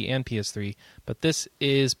PSP and PS3. But this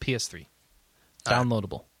is PS3,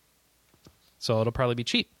 downloadable. So it'll probably be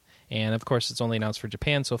cheap. And, of course, it's only announced for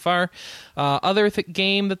Japan so far. Other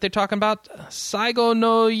game that they're talking about, Saigo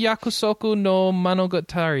no Yakusoku no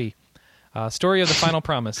Monogatari. Story of the Final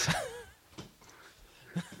Promise.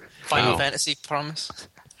 Final Fantasy Promise?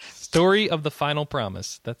 Story of the Final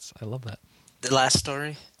Promise. I love that. The last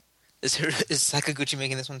story? Is Sakaguchi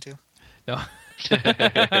making this one too? No.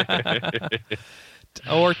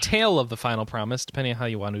 Or Tale of the Final Promise, depending on how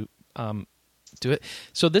you want to do it.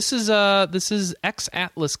 So this is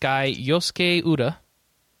ex-Atlas guy Yosuke Uda,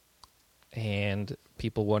 and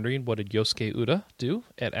people wondering what did Yosuke Uda do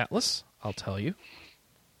at Atlas? I'll tell you.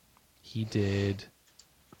 He did.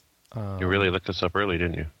 You really looked this up early,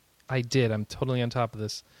 didn't you? I did. I'm totally on top of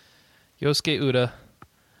this. Yosuke Uda,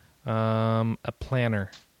 a planner.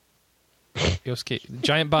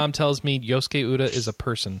 Giant Bomb tells me Yosuke Uda is a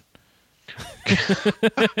person.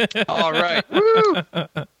 All right. Woo!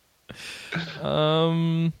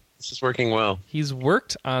 This is working well. He's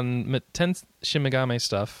worked on Ten Shimigami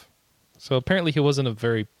stuff, so apparently he wasn't a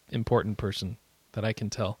very important person that I can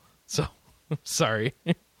tell. So, sorry.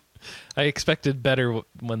 I expected better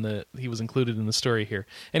when he was included in the story here.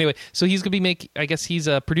 Anyway, so he's going to be he's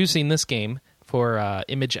producing this game for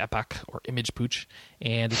Image Epoch or Image Pooch,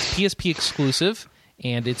 and it's PSP exclusive,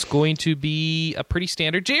 and it's going to be a pretty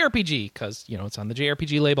standard JRPG because it's on the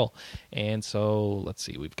JRPG label. And so let's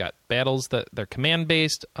see, we've got battles that they're command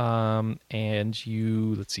based, and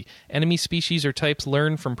enemy species or types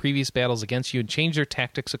learn from previous battles against you and change their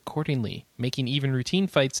tactics accordingly, making even routine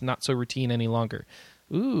fights not so routine any longer.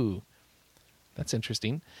 Ooh, that's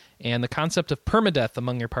interesting. And the concept of permadeath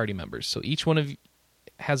among your party members. So each one of you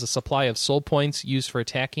has a supply of soul points used for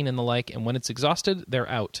attacking and the like, and when it's exhausted, they're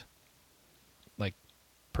out. Like,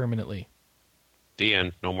 permanently. The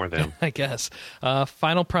end. No more them. I guess.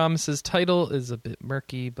 Final Promise's title is a bit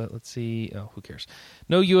murky, but let's see. Oh, who cares?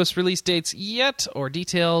 No U.S. release dates yet, or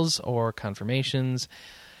details, or confirmations.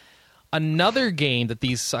 Another game that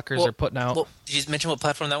these suckers are putting out... did you mention what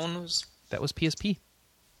platform that one was? That was PSP.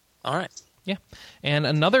 All right. Yeah. And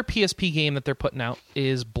another PSP game that they're putting out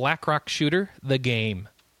is Black Rock Shooter, the game.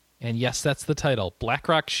 And yes, that's the title. Black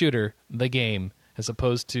Rock Shooter, the game, as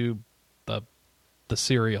opposed to the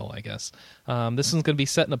serial, I guess. This one's going to be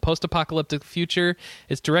set in a post-apocalyptic future.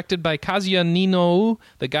 It's directed by Kazuya Ninou,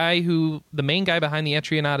 the main guy behind the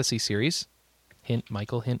Etrian Odyssey series. Hint,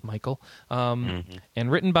 Michael. And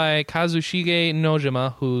written by Kazushige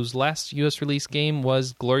Nojima, whose last U.S. release game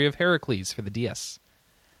was Glory of Heracles for the DS.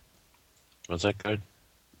 Was that good?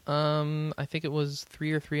 I think it was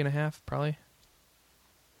 3 or 3.5, probably.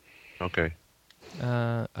 Okay.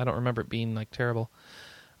 I don't remember it being terrible.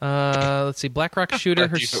 Let's see, Black Rock Shooter.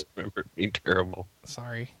 You don't remember it being terrible.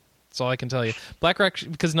 Sorry, that's all I can tell you. Black Rock,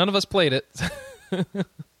 because none of us played it.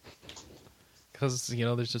 Because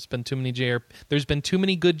there's just been too many There's been too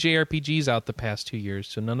many good JRPGs out the past 2 years,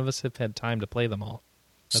 so none of us have had time to play them all.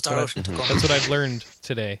 That's what I've learned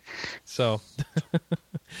today. So,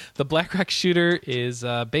 the Black Rock Shooter is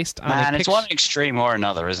based on. Man, it's one extreme or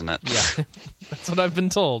another, isn't it? Yeah, that's what I've been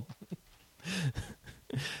told.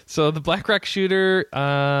 So, the Black Rock Shooter,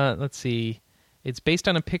 let's see, it's based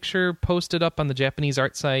on a picture posted up on the Japanese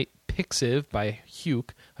art site Pixiv by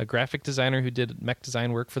Huke, a graphic designer who did mech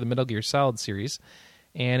design work for the Metal Gear Solid series,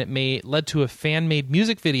 and it led to a fan-made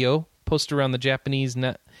music video posted around the Japanese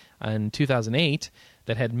net in 2008.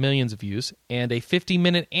 That had millions of views, and a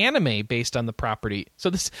 50-minute anime based on the property. So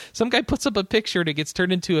some guy puts up a picture and it gets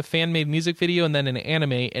turned into a fan-made music video and then an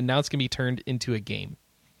anime, and now it's going to be turned into a game.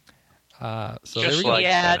 So there we go.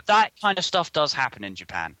 That kind of stuff does happen in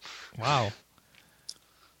Japan. Wow.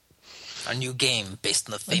 A new game based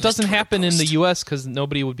on the famous It doesn't Twitter happen post. in the U.S. because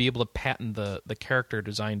nobody would be able to patent the character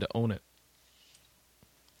design to own it.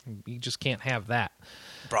 You just can't have that.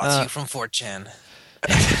 Brought to you from 4chan.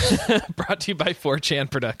 Brought to you by 4chan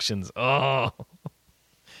Productions. Oh,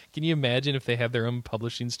 can you imagine if they had their own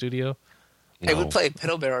publishing studio? No. I would play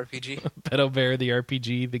Pedo Bear RPG. Pedo Bear, the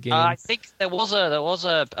RPG, the game. I think there was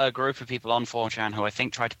a group of people on 4chan who I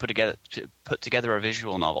think tried to put together a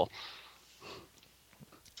visual novel.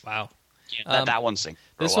 Wow. Yeah, that one's thing.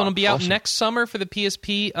 This one will be out next summer for the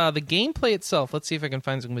PSP. The gameplay itself, let's see if I can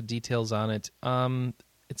find some good details on it.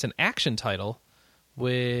 It's an action title,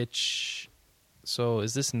 which So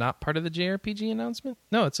is this not part of the JRPG announcement?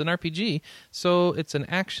 No, it's an RPG. So it's an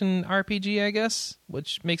action RPG, I guess,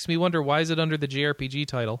 which makes me wonder, why is it under the JRPG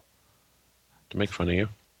title? To make fun of you.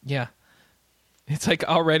 Yeah. It's like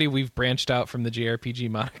already we've branched out from the JRPG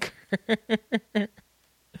moniker.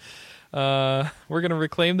 We're going to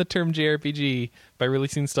reclaim the term JRPG by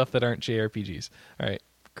releasing stuff that aren't JRPGs. All right,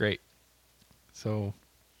 great. So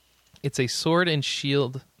it's a sword and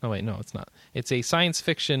shield. Oh, wait, no, it's not. It's a science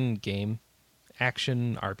fiction game,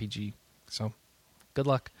 action RPG. So good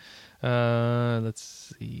luck.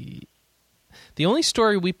 Let's see. The only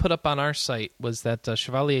story we put up on our site was that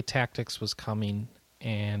Chevalier Tactics was coming,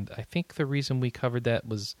 and I think the reason we covered that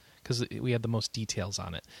was because we had the most details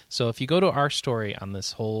on it. So if you go to our story on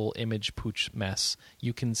this whole image Pooch mess,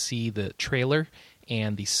 you can see the trailer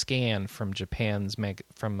and the scan from Japan's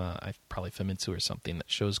probably Famitsu or something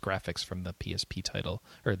that shows graphics from the PSP title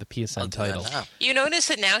or the PSN title. You notice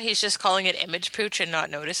that now he's just calling it Image Pooch and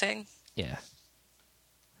not noticing? Yeah.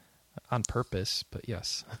 On purpose, but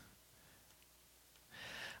yes.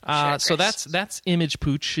 So that's Image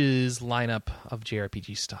Pooch's lineup of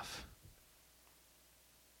JRPG stuff.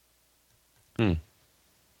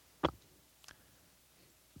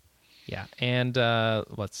 Yeah, and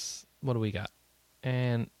what do we got?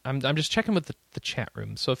 And I'm just checking with the chat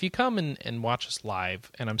room. So if you come and watch us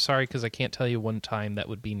live, and I'm sorry because I can't tell you one time, that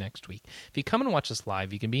would be next week. If you come and watch us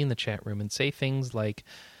live, you can be in the chat room and say things like,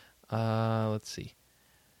 let's see.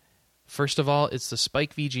 First of all, it's the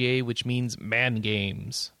Spike VGA, which means man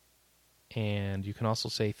games. And you can also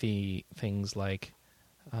say things like,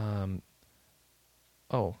 you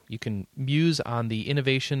can muse on the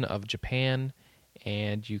innovation of Japan,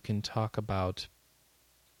 and you can talk about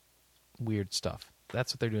weird stuff.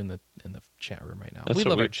 That's what they're doing in the chat room right now. That's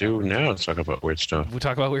what we do now. Let's talk about weird stuff. We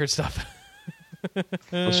talk about weird stuff.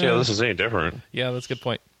 Let's see how this is any different. Yeah, that's a good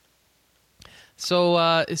point.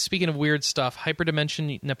 So, speaking of weird stuff,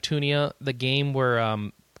 Hyperdimension Neptunia, the game where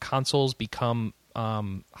consoles become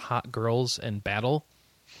hot girls and battle.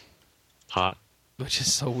 Hot. Which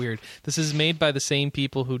is so weird. This is made by the same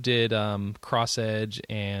people who did Cross Edge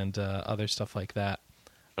and other stuff like that.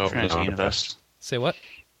 Oh, Trinity Universe. Say what?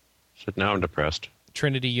 So now I'm depressed.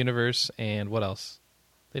 Trinity Universe and what else?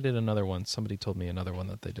 They did another one. Somebody told me another one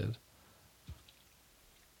that they did.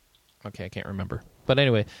 Okay, I can't remember. But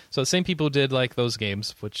anyway, so the same people who did like those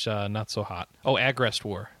games, which not so hot. Oh, Agrest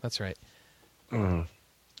War. That's right. Ah,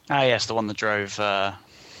 yes, the one that drove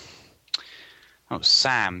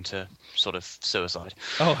Sam to sort of suicide.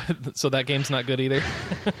 Oh, so that game's not good either?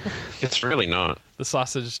 It's really not. The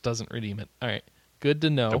sausage doesn't redeem it. All right, good to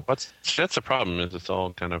know. That's the problem, is it's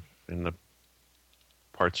all kind of in the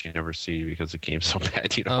parts you never see because the game's so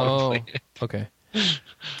bad you don't want to play it. Okay.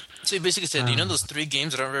 So you basically said, you know those 3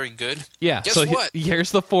 games that aren't very good? Yeah. Guess so what?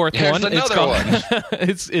 Here's the 4th Here's one. another one.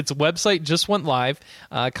 Its website just went live,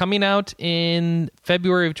 coming out in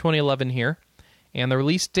February of 2011 here, and the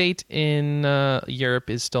release date in Europe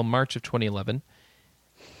is still March of 2011.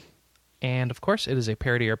 And of course, it is a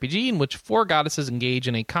parody RPG in which 4 goddesses engage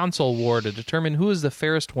in a console war to determine who is the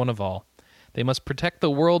fairest one of all. They must protect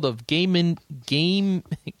the world of game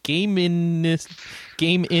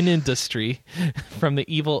industry from the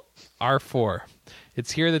evil R4.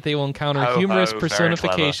 It's here that they will encounter humorous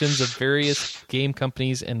personifications of various game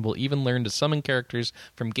companies and will even learn to summon characters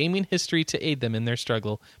from gaming history to aid them in their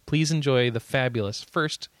struggle. Please enjoy the fabulous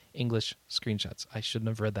first English screenshots. I shouldn't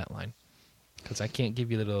have read that line because I can't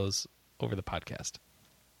give you those over the podcast.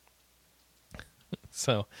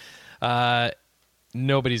 So,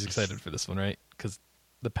 nobody's excited for this one, right? Because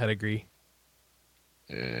the pedigree.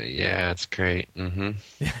 Yeah, it's great. Mm-hmm.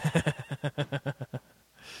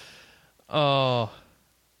 Oh,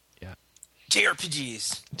 yeah.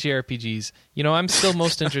 JRPGs. You know, I'm still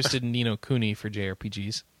most interested in Ni no Kuni for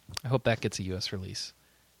JRPGs. I hope that gets a U.S. release.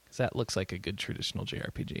 Because that looks like a good traditional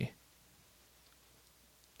JRPG.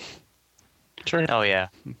 Sure. Oh, yeah.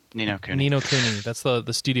 Ni no Kuni. Ni no Kuni. That's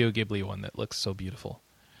the Studio Ghibli one that looks so beautiful.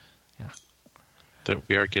 Yeah. That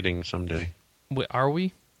we are getting someday. Are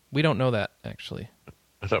we? We don't know that, actually.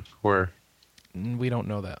 I thought we were. We don't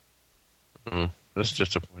know that. That's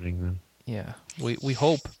disappointing then. Yeah, we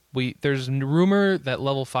hope. There's rumor that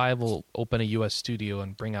Level 5 will open a U.S. studio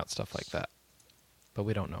and bring out stuff like that, but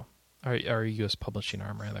we don't know. Our U.S. publishing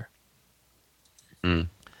arm, rather.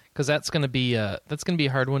 Because that's going to be a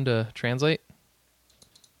hard one to translate.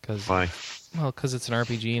 Why? Well, because it's an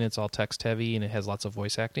RPG and it's all text heavy and it has lots of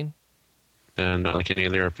voice acting. And not like any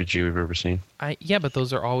other RPG we've ever seen. Yeah, but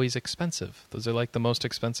those are always expensive. Those are like the most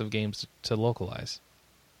expensive games to localize.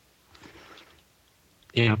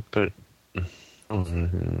 Yeah, but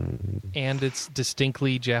And it's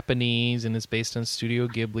distinctly Japanese, and it's based on Studio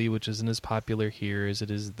Ghibli, which isn't as popular here as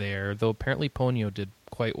it is there. Though apparently Ponyo did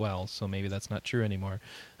quite well, so maybe that's not true anymore.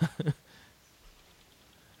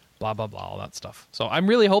 Blah, blah, blah, all that stuff. So I'm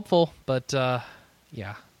really hopeful, but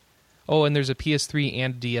yeah. Oh, and there's a PS3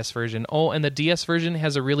 and DS version. Oh, and the DS version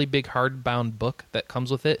has a really big hardbound book that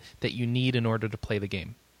comes with it that you need in order to play the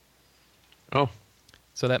game. Oh.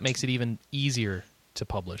 So that makes it even easier to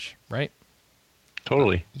publish, right?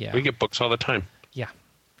 Totally. Yeah. We get books all the time. Yeah.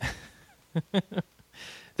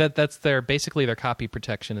 That's basically their copy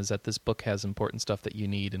protection is that this book has important stuff that you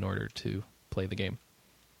need in order to play the game.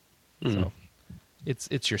 So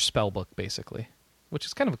it's your spell book basically, which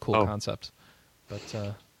is kind of a cool concept. But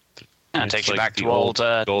it takes you back the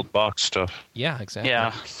to old box stuff. Yeah, exactly.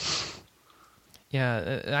 Yeah.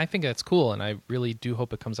 Yeah, I think that's cool, and I really do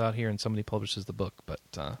hope it comes out here and somebody publishes the book. But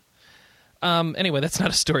anyway, that's not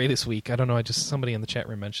a story this week. I don't know. Somebody in the chat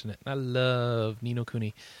room mentioned it. I love Ni no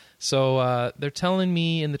Kuni. So they're telling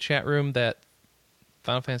me in the chat room that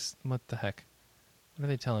Final Fantasy. What the heck? What are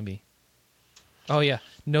they telling me? Oh yeah,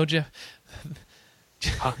 no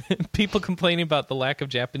people complaining about the lack of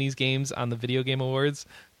Japanese games on the Video Game Awards.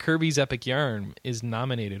 Kirby's Epic Yarn is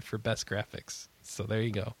nominated for Best Graphics. So there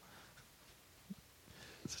you go.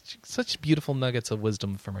 Such beautiful nuggets of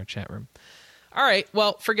wisdom from our chat room. All right,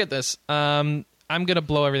 well, forget this. I'm going to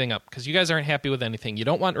blow everything up because you guys aren't happy with anything. You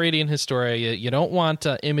don't want Radiant Historia. You don't want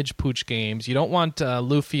Image Pooch games. You don't want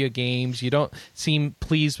Lufia games. You don't seem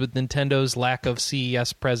pleased with Nintendo's lack of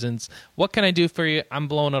CES presence. What can I do for you? I'm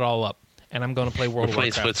blowing it all up, and I'm going to play World of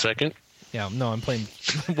Warcraft. Split second? Yeah, no, I'm playing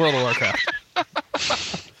World of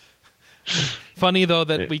Warcraft. Funny, though,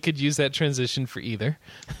 that we could use that transition for either.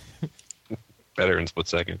 Better in split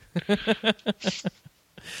second.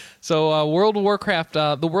 So World of Warcraft,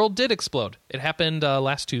 the world did explode. It happened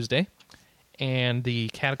last Tuesday, and the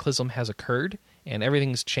cataclysm has occurred, and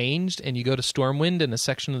everything's changed, and you go to Stormwind, and a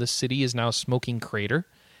section of the city is now a smoking crater,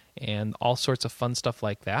 and all sorts of fun stuff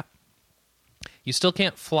like that. You still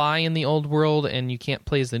can't fly in the old world, and you can't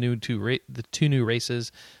play as the two new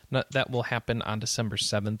races. That will happen on December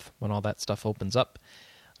 7th when all that stuff opens up.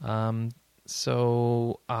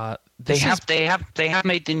 So they have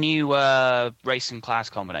made the new race and class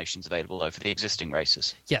combinations available though for the existing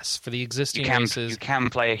races. Yes, for the existing races, you can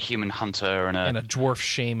play a human hunter and a dwarf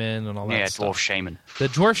shaman and all that stuff. Yeah, dwarf shaman. The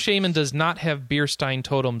dwarf shaman does not have Beerstein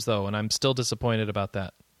totems though, and I'm still disappointed about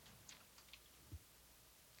that.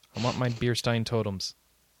 I want my Beerstein totems.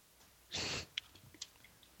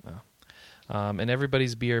 And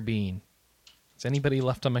everybody's BRBing. Is anybody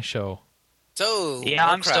left on my show? So yeah,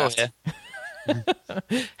 I'm still here.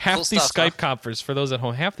 Half cool the stuff, Skype conference, for those at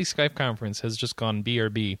home, half the Skype conference has just gone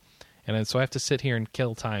BRB. And so I have to sit here and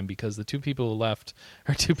kill time because the two people who left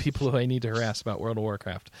are two people who I need to harass about World of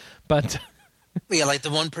Warcraft. But yeah, like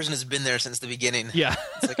the one person has been there since the beginning. Yeah.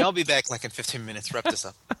 It's like, I'll be back like in 15 minutes. Wrap this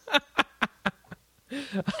up.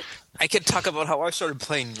 I could talk about how I started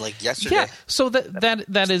playing like yesterday. Yeah, so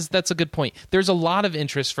that's a good point. There's a lot of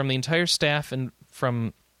interest from the entire staff and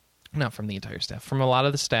from a lot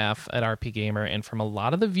of the staff at RP Gamer and from a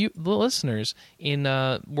lot of the listeners in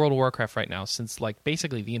World of Warcraft right now, since like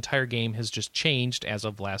basically the entire game has just changed as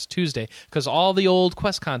of last Tuesday because all the old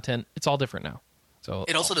quest content, it's all different now. So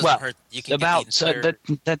it also doesn't hurt. You can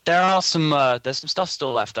there's some stuff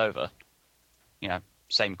still left over. You know,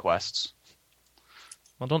 same quests.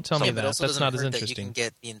 Well, don't tell me that. That's not as that interesting. You can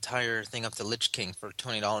get the entire thing up to Lich King for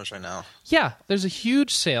 $20 right now. Yeah, there's a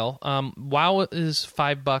huge sale. WoW is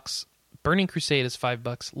 $5. Burning Crusade is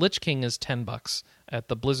 $5. Lich King is $10 at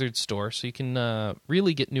the Blizzard store, so you can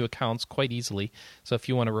really get new accounts quite easily. So if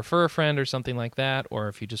you want to refer a friend or something like that, or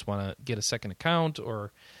if you just want to get a second account,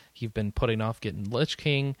 or you've been putting off getting Lich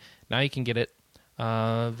King, now you can get it.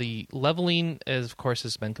 The leveling, of course,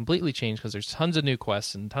 has been completely changed because there's tons of new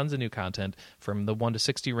quests and tons of new content from the 1 to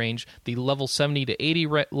 60 range. The level 70 to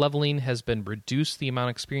 80 leveling has been reduced. The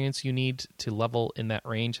amount of experience you need to level in that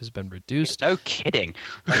range has been reduced. No kidding.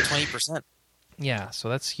 By 20%. Yeah, so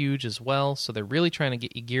that's huge as well. So they're really trying to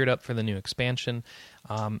get you geared up for the new expansion.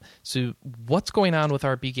 So what's going on with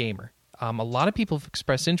RP Gamer? A lot of people have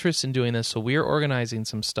expressed interest in doing this, so we're organizing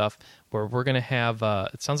some stuff where we're going to have,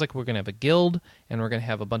 it sounds like we're going to have a guild, and we're going to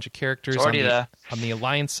have a bunch of characters on the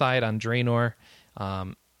Alliance side on Draenor.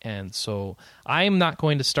 And so I'm not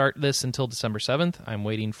going to start this until December 7th. I'm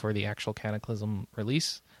waiting for the actual Cataclysm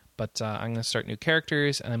release. But I'm going to start new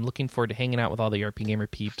characters, and I'm looking forward to hanging out with all the RP Gamer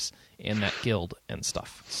peeps in that guild and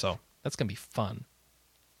stuff. So that's going to be fun.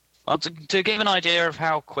 Well, to give an idea of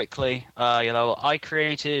how quickly, I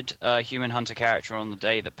created a human hunter character on the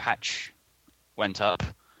day the patch went up.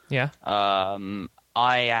 Yeah.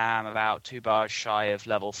 I am about 2 bars shy of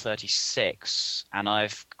level 36, and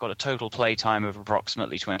I've got a total playtime of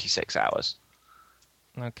approximately 26 hours.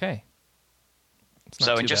 Okay.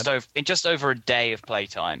 So in just over a day of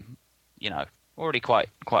playtime, already quite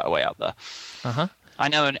a way up there. Uh-huh. I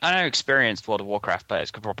know experienced World of Warcraft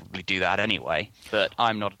players could probably do that anyway, but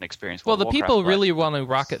I'm not an experienced World of Warcraft people player. really want to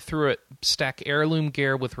rocket through it, stack heirloom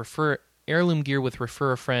gear with refer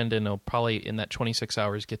a friend, and they'll probably in that 26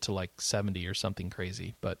 hours get to like 70 or something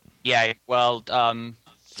crazy. But yeah, well,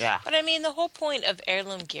 yeah. But I mean, the whole point of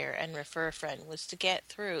heirloom gear and refer a friend was to get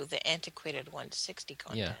through the antiquated 1-60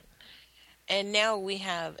 content. Yeah. And now we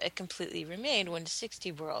have a completely remade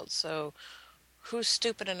 1-60 world, so who's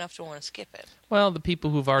stupid enough to want to skip it? Well, the people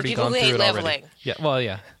who've already gone through it leveling. already. Yeah, well,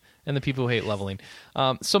 yeah. And the people who hate leveling.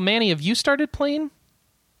 So, Manny, have you started playing?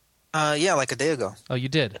 Yeah, like a day ago. Oh, you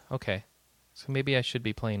did? Okay. So maybe I should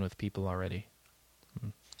be playing with people already.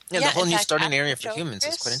 Yeah, the whole in new fact, starting after area the for show, humans is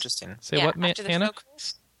Chris, quite interesting. Say what, after the Anna? show,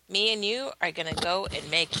 Chris, me and you are going to go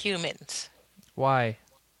and make humans. Why?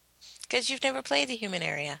 Because you've never played the human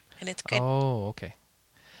area, and it's good. Oh, okay.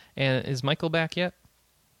 And is Michael back yet?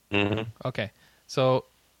 Mm-hmm. Okay. So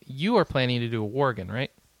you are planning to do a Worgen,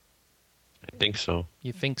 right? I think so.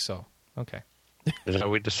 You think so? Okay. Is that what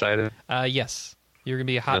we decided? Yes. You're going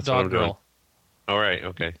to be a hot That's what dog I'm doing. girl. All right,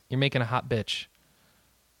 okay. You're making a hot bitch.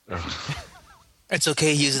 It's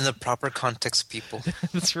okay using the proper context, people.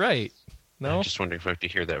 That's right. No? I'm just wondering if I have to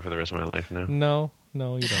hear that for the rest of my life now.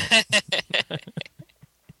 No, you don't.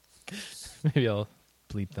 Maybe I'll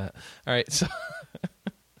bleep that. All right, so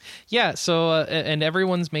yeah, so and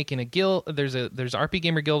everyone's making a guild. There's RP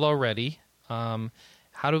Gamer Guild already. How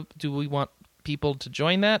do we want people to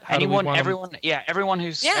join that? Everyone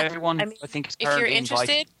who's Yeah, everyone. I mean, I think is if you're currently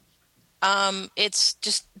interested, invited. it's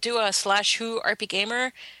just do a /who RP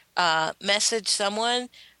Gamer, message someone,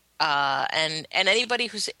 and anybody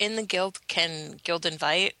who's in the guild can guild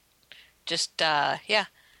invite. Just yeah.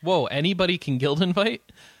 Whoa! Anybody can guild invite?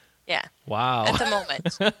 Yeah. Wow. At the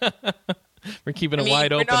moment. We're keeping it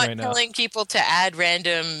wide open right now. We're not telling people to add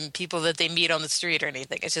random people that they meet on the street or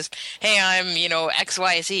anything. It's just, hey, I'm,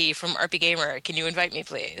 XYZ from RP Gamer. Can you invite me,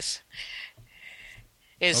 please?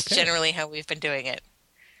 Is generally how we've been doing it.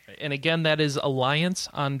 And again, that is Alliance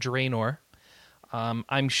on Draenor.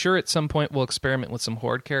 I'm sure at some point we'll experiment with some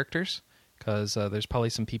Horde characters, because there's probably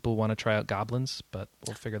some people who want to try out goblins, but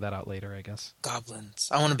we'll figure that out later, I guess. Goblins.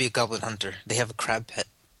 I want to be a goblin hunter. They have a crab pet.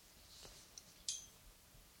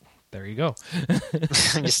 There you go.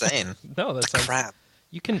 I'm just saying. No, that's crab.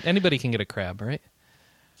 Anybody can get a crab, right?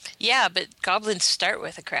 Yeah, but goblins start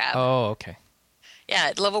with a crab. Oh, okay.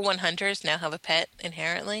 Yeah, level 1 hunters now have a pet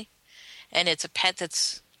inherently, and it's a pet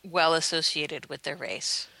that's well associated with their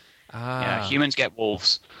race. Yeah, humans get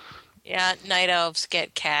wolves. Yeah, night elves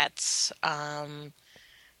get cats.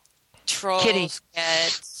 Trolls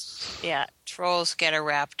get a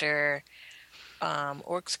raptor.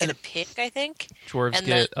 Orcs get a pig, I think. Dwarves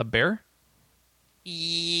get a bear?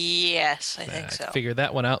 Yes, I think so. I figured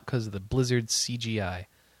that one out because of the Blizzard CGI.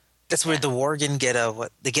 That's where the Worgen get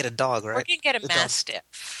they get a dog, right? Worgen get a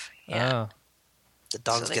mastiff. Yeah. The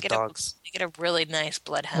dogs get dogs. They get a really nice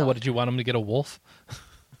bloodhound. Oh, what, did you want them to get a wolf?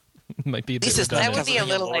 Might be a bit that would be a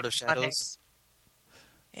little Lord like of Shadows.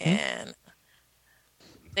 And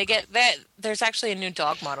they get that. There's actually a new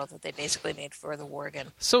dog model that they basically made for the Worgen.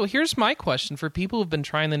 So here's my question for people who've been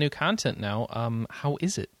trying the new content now. How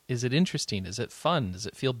is it? Is it interesting? Is it fun? Does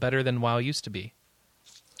it feel better than WoW used to be?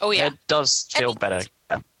 Oh, yeah. It does feel better.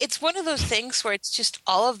 It's one of those things where it's just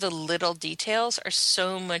all of the little details are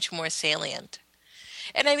so much more salient.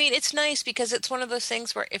 And I mean, it's nice because it's one of those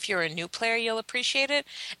things where if you're a new player, you'll appreciate it.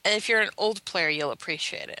 And if you're an old player, you'll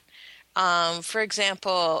appreciate it. For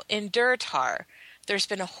example, in Durtar, there's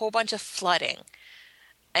been a whole bunch of flooding.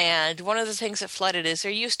 And one of the things that flooded is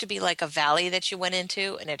there used to be like a valley that you went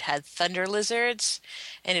into, and it had thunder lizards.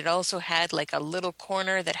 And it also had like a little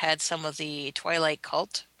corner that had some of the Twilight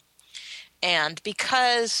cult. And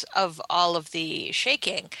because of all of the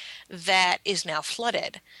shaking, that is now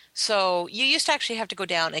flooded. So you used to actually have to go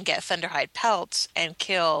down and get Thunderhide pelts and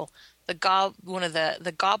kill one of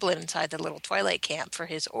the goblin inside the little Twilight camp for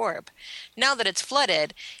his orb. Now that it's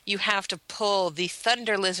flooded, you have to pull the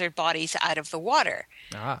thunder lizard bodies out of the water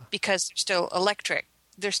because they're still electric.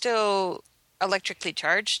 They're still electrically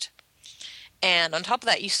charged. And on top of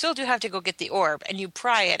that, you still do have to go get the orb, and you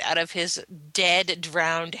pry it out of his dead,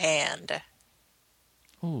 drowned hand.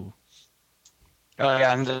 Ooh. Oh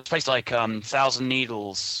yeah, and the place like Thousand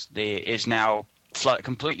Needles is now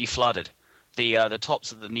completely flooded. The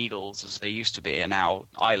tops of the needles, as they used to be, are now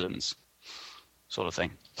islands, sort of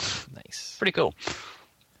thing. Nice. Pretty cool.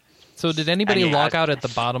 So did anybody And log out at the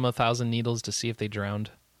bottom of 1,000 Needles to see if they drowned?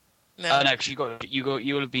 No. No, because you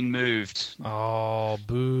would have been moved. Oh,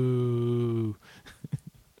 boo!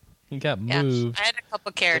 You got moved. I had a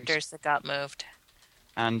couple characters that got moved.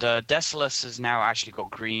 And Desolus has now actually got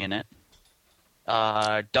green in it.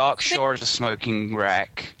 Dark Shore is a smoking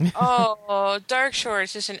wreck. Oh, Dark Shore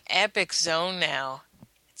is just an epic zone now.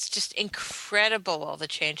 It's just incredible all the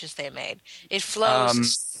changes they made. It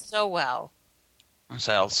flows so well. What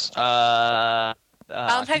else? I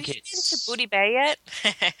Have think you been it's... to Booty Bay yet?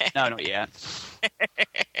 No, not yet.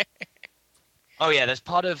 Oh yeah, there's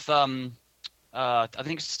part of I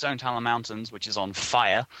think it's Stone Talon Mountains, which is on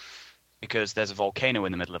fire because there's a volcano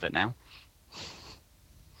in the middle of it now.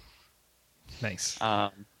 Nice.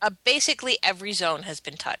 Basically, every zone has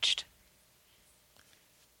been touched.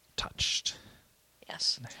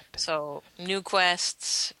 Yes. So, new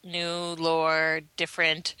quests, new lore,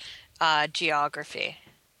 different geography.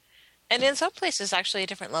 And in some places, actually a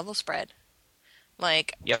different level spread.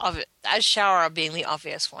 Like, Ashara being the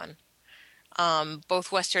obvious one.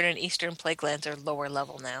 Both Western and Eastern Plaguelands are lower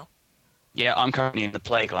level now. Yeah, I'm currently in the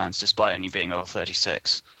Plaguelands, despite only being over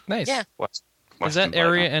 36. Nice. Yeah. Is that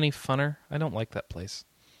area any funner? I don't like that place.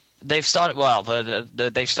 They've started. Well,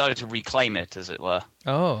 they've started to reclaim it, as it were.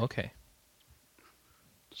 Oh, okay.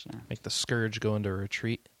 So. Make the Scourge go into a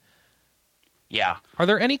retreat. Yeah. Are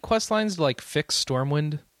there any quest lines to, like, fix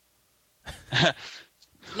Stormwind?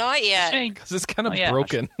 Not yet. Because it's kind of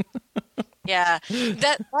broken. Yeah.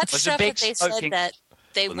 That's stuff that they said that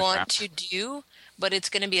they on the want crap. to do, but it's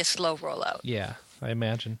going to be a slow rollout. Yeah, I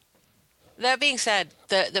imagine. That being said,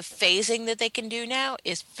 the phasing that they can do now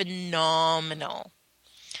is phenomenal.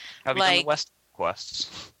 Have you done the West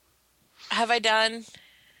quests? Have I done?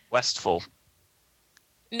 Westfall.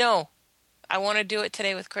 No. I want to do it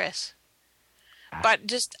today with Chris. But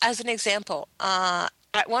just as an example,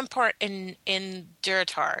 at one part in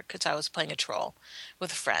Duratar, because I was playing a troll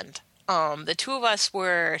with a friend, the two of us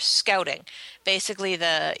were scouting. Basically,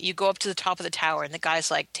 you go up to the top of the tower, and the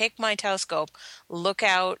guy's like, take my telescope, look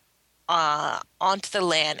out onto the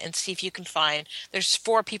land, and see if you can find... There's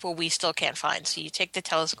 4 people we still can't find, so you take the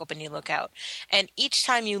telescope and you look out. And each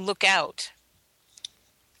time you look out,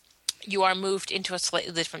 you are moved into a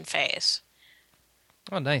slightly different phase.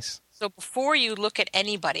 Oh, nice. So before you look at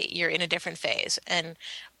anybody, you're in a different phase. And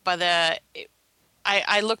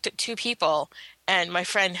I looked at 2 people, and my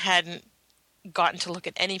friend hadn't gotten to look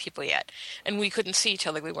at any people yet, and we couldn't see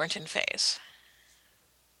till we weren't in phase.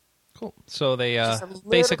 Cool. So they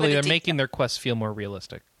basically they're making their quests feel more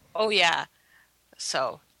realistic. Oh yeah.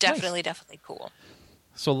 So definitely cool.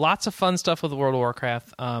 So lots of fun stuff with World of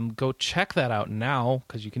Warcraft. Go check that out now,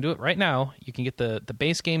 because you can do it right now. You can get the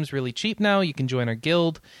base games really cheap now. You can join our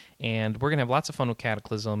guild, and we're going to have lots of fun with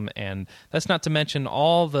Cataclysm. And that's not to mention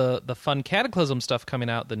all the fun Cataclysm stuff coming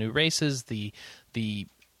out, the new races, the 80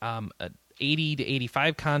 to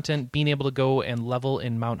 85 content, being able to go and level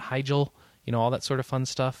in Mount Hyjal, all that sort of fun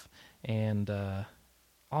stuff. And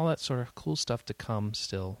all that sort of cool stuff to come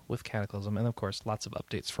still with Cataclysm. And, of course, lots of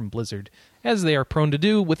updates from Blizzard, as they are prone to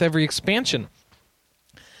do with every expansion.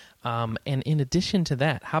 And in addition to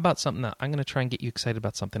that, how about something that I'm going to try and get you excited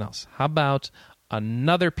about something else. How about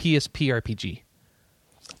another PSP RPG?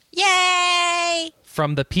 Yay!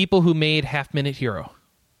 From the people who made Half Minute Hero.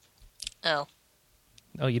 Oh.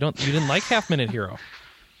 Oh, you didn't like Half Minute Hero?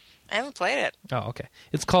 I haven't played it. Oh, okay.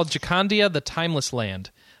 It's called Jacandia, the Timeless Land.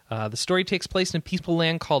 The story takes place in a peaceful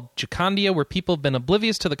land called Jacandia, where people have been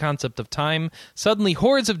oblivious to the concept of time. Suddenly,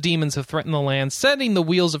 hordes of demons have threatened the land, setting the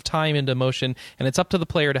wheels of time into motion, and it's up to the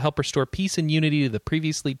player to help restore peace and unity to the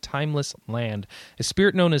previously timeless land. A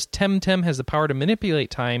spirit known as Temtem has the power to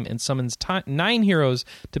manipulate time and summons 9 heroes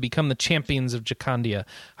to become the champions of Jacandia.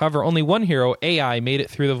 However, only one hero, AI, made it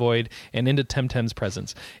through the void and into Temtem's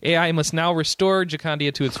presence. AI must now restore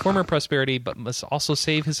Jacandia to its former prosperity, but must also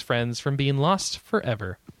save his friends from being lost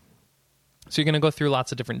forever. So you're going to go through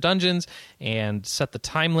lots of different dungeons and set the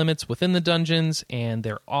time limits within the dungeons, and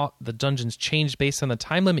the dungeons change based on the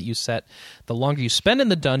time limit you set. The longer you spend in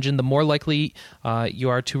the dungeon, the more likely you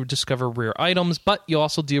are to discover rare items, but you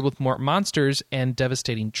also deal with more monsters and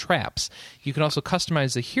devastating traps. You can also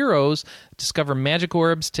customize the heroes, discover magic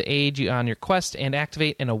orbs to aid you on your quest, and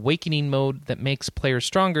activate an awakening mode that makes players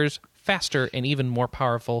stronger, faster, and even more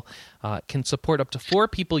powerful. Can support up to 4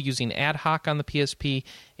 people using ad hoc on the PSP,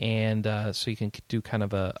 and so you can do kind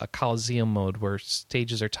of a Coliseum mode where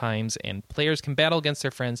stages are times and players can battle against their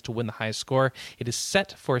friends to win the highest score. It is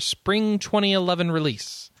set for a spring 2011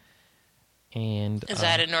 release. And Is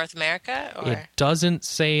that in North America? Or? It doesn't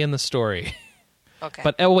say in the story. Okay.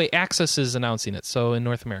 But Access is announcing it, so in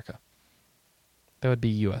North America. That would be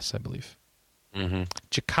U.S., I believe. Mm-hmm.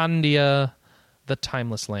 Chikandia, The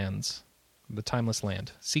Timeless Lands. The Timeless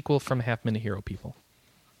Land. Sequel from Half Minute Hero people.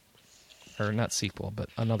 Or not sequel, but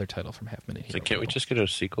another title from Half Minute Hero. So can't we just get a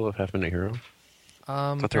sequel of Half Minute Hero?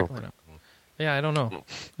 Apparently not. Yeah, I don't know.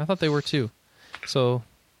 I thought they were too. So,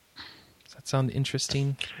 does that sound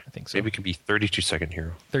interesting? I think so. Maybe it could be 32-second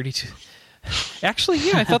Hero. 32. Actually,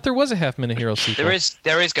 yeah, I thought there was a Half Minute Hero sequel. There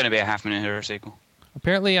is going to be a Half Minute Hero sequel.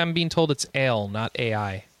 Apparently, I'm being told it's AL, not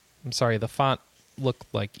AI. I'm sorry, the font looked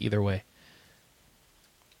like either way.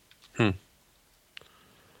 All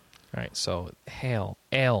right, so Hale,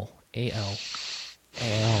 L, A-L,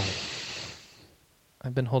 L.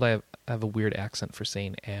 I've been told I have a weird accent for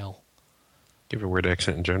saying L. You have a weird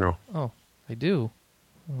accent in general. Oh, I do?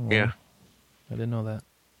 Oh, Yeah. I didn't know that.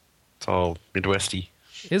 It's all Midwesty.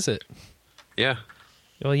 Is it? Yeah.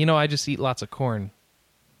 Well, I just eat lots of corn.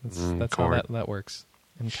 That's corn. how that works.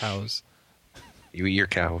 And cows. You eat your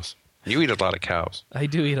cows. You eat a lot of cows. I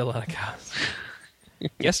do eat a lot of cows.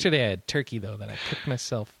 Yesterday I had turkey, though, that I cooked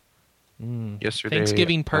myself. Yesterday,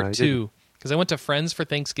 Thanksgiving Part 2. Because I went to friends for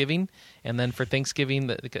Thanksgiving, and then for Thanksgiving,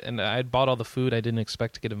 and I had bought all the food. I didn't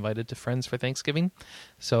expect to get invited to friends for Thanksgiving.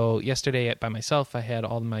 So yesterday by myself, I had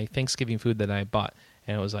all my Thanksgiving food that I bought,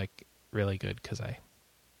 and it was like really good because I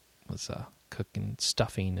was cooking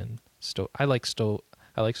stuffing and I like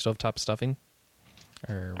stovetop stuffing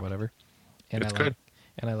or whatever. And It's good.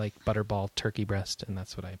 And I like butterball turkey breast, and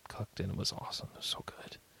that's what I cooked, and it was awesome. It was so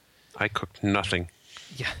good. I cooked nothing.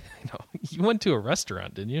 Yeah, I know. You went to a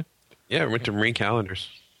restaurant, didn't you? Yeah, I went to Marine Calendars.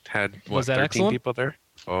 Had, Was that 13 excellent? people there?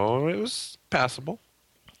 Oh, it was passable.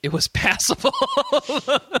 It was passable.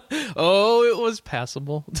 Oh, it was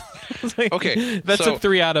passable. Okay, That's so a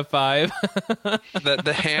 3 out of 5.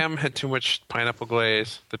 the ham had too much pineapple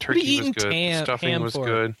glaze. The What are you turkey was eating good. The stuffing ham was for?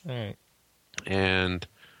 good. All right. And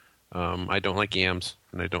I don't like yams,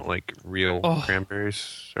 and I don't like real Oh.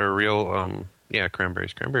 cranberries or real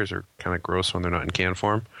cranberries. Cranberries are kind of gross when they're not in can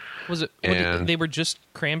form. Was it? And- they were just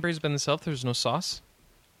cranberries by themselves. There was no sauce.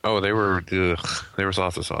 Oh, they were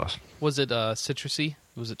lots of sauce. Was it citrusy?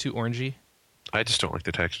 Was it too orangey? I just don't like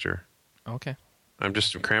the texture. Okay.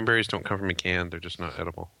 Cranberries don't come from a can. They're just not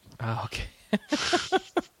edible. Ah, okay.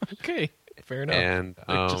 Okay. Fair enough. And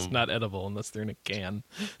They're just not edible unless they're in a can.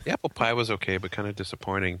 the apple pie was okay, but kind of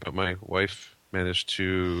disappointing. But my wife managed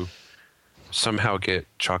to somehow get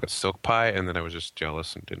chocolate silk pie, and then I was just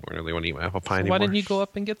jealous and didn't really want to eat my apple pie anymore. Why didn't you go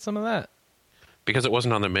up and get some of that? Because it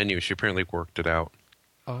wasn't on the menu. She apparently worked it out.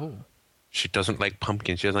 Oh. She doesn't like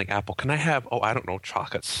pumpkin. She doesn't like apple. Can I have, I don't know,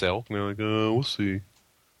 chocolate silk? And they're like, we'll see.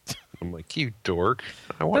 I'm like, you dork.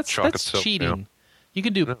 I want chocolate that's silk cheating. now. You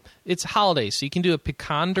can do it's holidays, so you can do a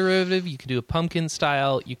pecan derivative, you can do a pumpkin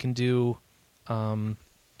style, you can do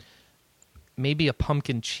maybe a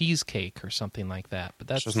pumpkin cheesecake or something like that.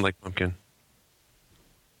 But She doesn't like pumpkin.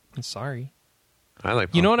 I'm sorry. I like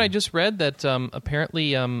pumpkin. You know what I just read? That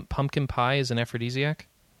apparently pumpkin pie is an aphrodisiac.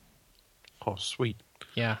 Oh, sweet.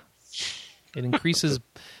 Yeah. It increases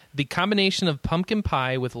the combination of pumpkin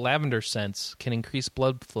pie with lavender scents can increase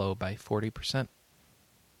blood flow by 40%.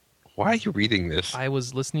 Why are you reading this? I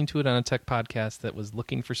was listening to it on a tech podcast that was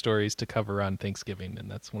looking for stories to cover on Thanksgiving, and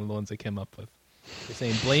that's one of the ones I came up with. They're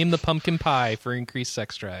saying, blame the pumpkin pie for increased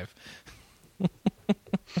sex drive. All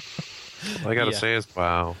I got to Yeah. say is,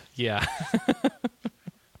 wow. Yeah.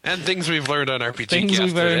 And things we've learned on RPGCast Things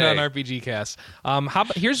we've learned today. on RPGcast.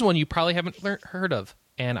 Here's one you probably haven't heard of,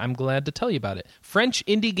 and I'm glad to tell you about it. French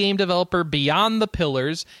indie game developer Beyond the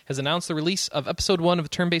Pillars has announced the release of Episode 1 of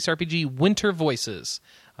turn-based RPG Winter Voices.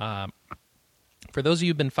 For those of you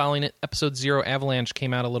who've been following it, Episode 0 Avalanche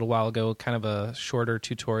came out a little while ago, kind of a shorter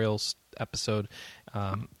tutorials episode.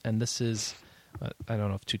 And this is, I don't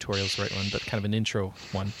know if tutorial is the right one, but kind of an intro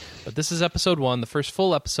one. But this is Episode 1, the first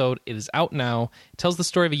full episode. It is out now. It tells the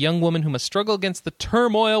story of a young woman who must struggle against the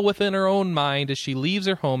turmoil within her own mind as she leaves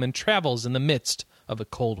her home and travels in the midst of a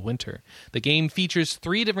cold winter. The game features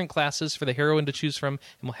 3 different classes for the heroine to choose from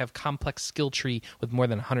and will have complex skill tree with more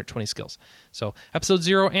than 120 skills. So Episode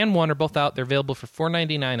 0 and 1 are both out. They're available for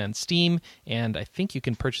 $4.99 on Steam, and I think you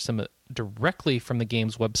can purchase them directly from the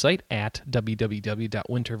game's website at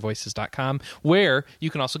www.wintervoices.com, where you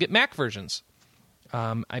can also get Mac versions.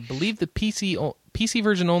 I believe the PC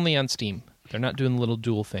version only on Steam. They're not doing the little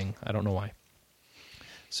dual thing. I don't know why.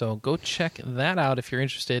 So go check that out if you're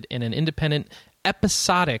interested in an independent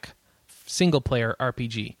episodic single-player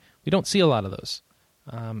RPG. We don't see a lot of those.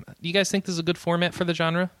 Do you guys think this is a good format for the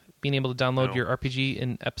genre? Being able to download No. your RPG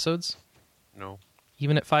in episodes? No.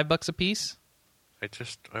 Even at $5 a piece?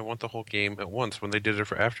 I want the whole game at once. When they did it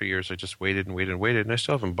for After Years, I just waited and waited and waited, and I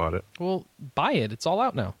still haven't bought it. Well, buy it. It's all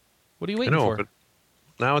out now. What are you waiting I know, for? but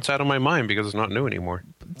now it's out of my mind because it's not new anymore.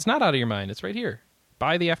 It's not out of your mind. It's right here.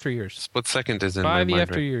 Buy the After Years. Split Second is in Buy my the mind.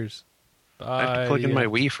 After Years. I have to plug in my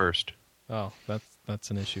Wii first. Oh, that's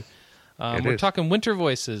an issue. We're talking Winter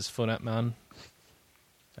Voices, Fonette Man.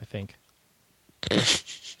 I think.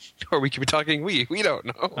 Or we could be talking Wii. We don't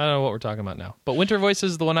know. I don't know what we're talking about now. But Winter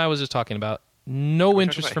Voices is the one I was just talking about. No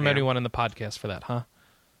interest from Ham? anyone in the podcast for that, huh?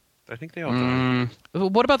 I think they all died.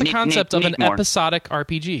 What about the concept of an more. episodic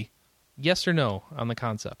RPG? Yes or no on the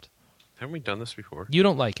concept? Haven't we done this before? You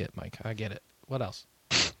don't like it, Mike. I get it. What else?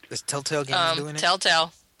 Is Telltale Games doing it?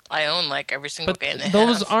 Telltale. I own like every single But game they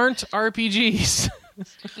those have. aren't RPGs.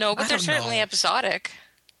 No, but I they're don't certainly know. episodic.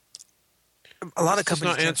 A lot of This does companies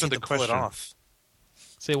not can't answer seem the to pull it question. off.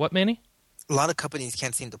 Say what, Manny? A lot of companies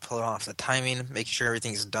can't seem to pull it off. The timing, making sure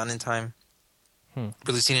everything's done in time,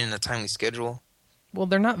 releasing it in a timely schedule. Well,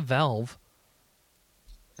 they're not Valve.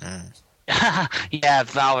 Yeah,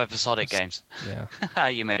 Valve episodic games. Yeah.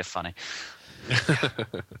 You made it funny.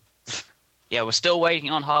 Yeah, we're still waiting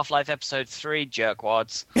on Half-Life Episode 3,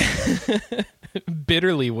 jerkwads.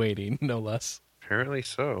 Bitterly waiting, no less. Apparently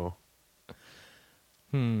so.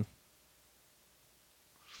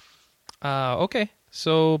 Okay.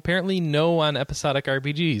 So apparently no on episodic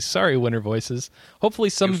RPGs. Sorry, Winter Voices. Hopefully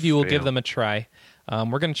some You of you will give fail. them a try.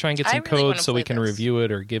 We're going to try and get I some really wanna code so we play can this. review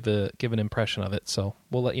it or give an impression of it. So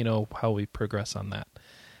we'll let you know how we progress on that.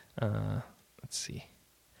 Let's see.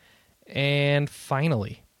 And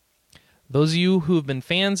finally, those of you who have been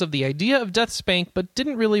fans of the idea of Deathspank but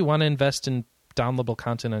didn't really want to invest in downloadable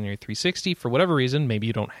content on your 360 for whatever reason, maybe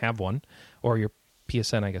you don't have one, or your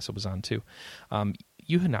PSN, I guess it was on too,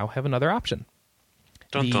 you now have another option.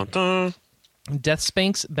 Dun, The- dun, dun.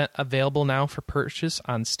 Deathspank's available now for purchase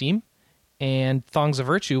on Steam, and Thongs of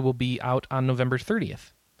Virtue will be out on November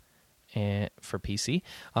 30th for PC,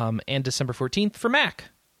 and December 14th for Mac.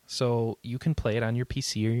 So you can play it on your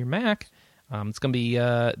PC or your Mac. It's going to be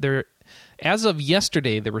there. As of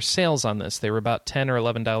yesterday, there were sales on this. They were about $10 or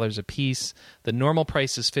 $11 a piece. The normal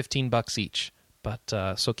price is $15 each.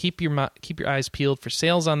 But so keep your eyes peeled for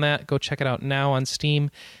sales on that. Go check it out now on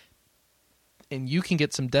Steam, and you can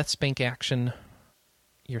get some Deathspank action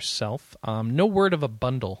yourself. No word of a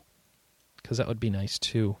bundle, because that would be nice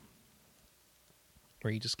too,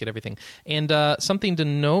 where you just get everything. And something to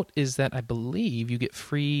note is that I believe you get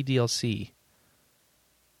free DLC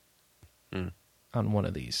on one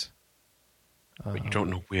of these. But you don't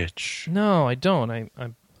know which. No, I don't.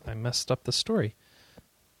 I messed up the story.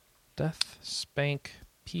 Deathspank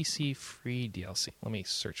PC free DLC. Let me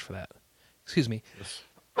search for that. Excuse me.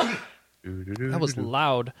 That was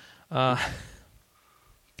loud.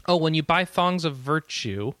 When you buy Thongs of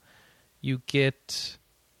Virtue, you get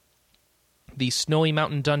the Snowy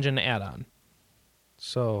Mountain Dungeon add-on.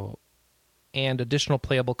 So, and additional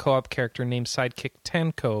playable co-op character named Sidekick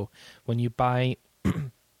Tenko when you buy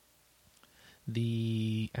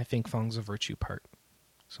I think Thongs of Virtue part.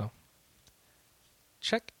 So,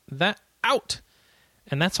 check that out.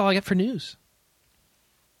 And that's all I got for news.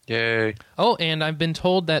 Yay. Oh, and I've been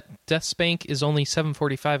told that Deathspank is only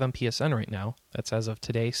 $7.45 on PSN right now. That's as of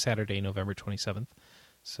today, Saturday, November 27th.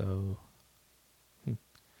 So, all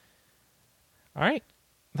right.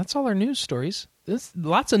 That's all our news stories. There's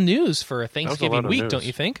lots of news for a Thanksgiving of week, news. don't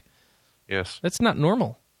you think? Yes. That's not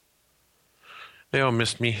normal. They all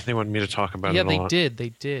missed me. They wanted me to talk about Yeah, it a lot. they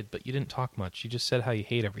did, but you didn't talk much. You just said how you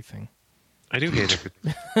hate everything. I do hate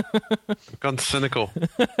everything. I've gone cynical.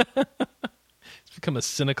 It's become a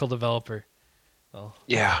cynical developer. Well,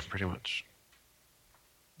 Yeah, pretty much.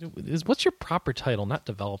 what's your proper title? Not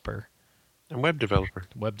developer. I'm a web developer.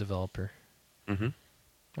 Web developer. Mm-hmm.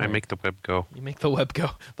 I make the web go. You make the web go.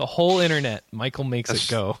 The whole internet, Michael makes it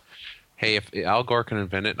go. Hey, if Al Gore can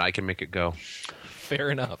invent it, I can make it go. Fair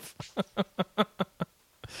enough.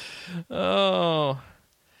 Oh.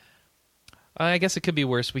 I guess it could be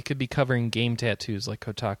worse. We could be covering game tattoos like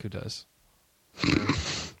Kotaku does.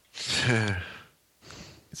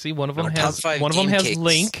 See, one of them Our top has 5 one of them game has cakes.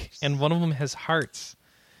 Link, and one of them has hearts.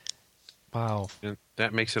 Wow. And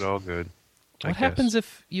that makes it all good. What happens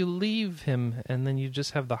if you leave him and then you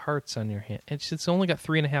just have the hearts on your hand? It's only got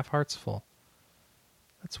 3.5 hearts full.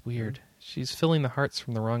 That's weird. She's filling the hearts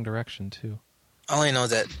from the wrong direction too. I only know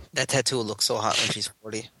that tattoo will look so hot when she's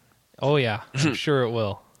 40. Oh yeah, I'm sure it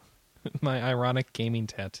will. My ironic gaming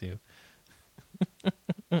tattoo.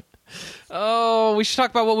 Oh, we should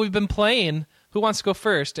talk about what we've been playing. Who wants to go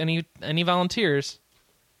first? Any volunteers?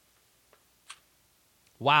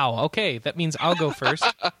 Wow, okay, that means I'll go first.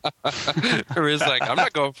 Riz like, I'm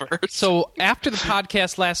not going first. So after the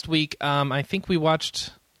podcast last week, I think we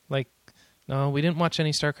watched, we didn't watch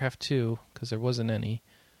any StarCraft 2 because there wasn't any.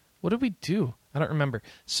 What did we do? I don't remember.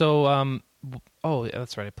 So, oh, yeah,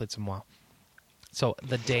 that's right. I played some WoW. So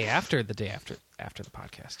the day after the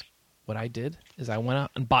podcast, what I did is I went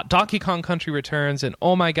out and bought Donkey Kong Country Returns, and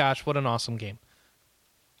oh my gosh, what an awesome game!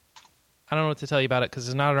 I don't know what to tell you about it because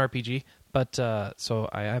it's not an RPG, but so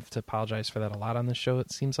I have to apologize for that a lot on this show,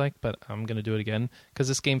 it seems like, but I'm going to do it again because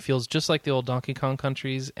this game feels just like the old Donkey Kong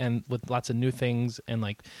Countries and with lots of new things, and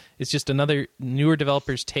like it's just another newer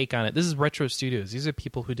developer's take on it. This is Retro Studios. These are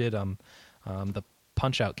people who did the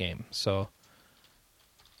Punch-Out game, so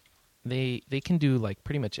they can do like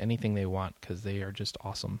pretty much anything they want because they are just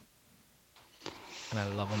awesome, and I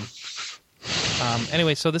love them.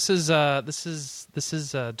 Anyway, so this is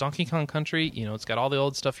Donkey Kong Country. You know, it's got all the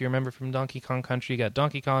old stuff you remember from Donkey Kong Country. You got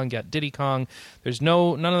Donkey Kong, you got Diddy Kong. There's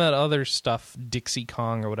none of that other stuff, Dixie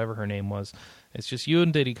Kong or whatever her name was. It's just you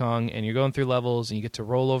and Diddy Kong, and you're going through levels, and you get to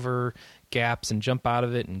roll over gaps and jump out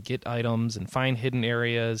of it and get items and find hidden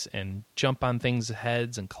areas and jump on things'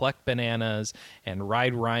 heads and collect bananas and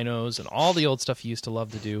ride rhinos and all the old stuff you used to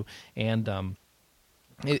love to do. And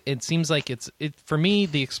it seems like for me,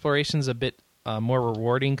 the exploration's a bit more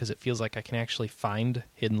rewarding because it feels like I can actually find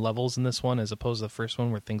hidden levels in this one as opposed to the first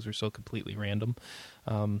one where things were so completely random.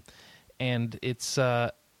 And it's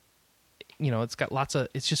it's got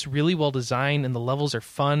it's just really well designed, and the levels are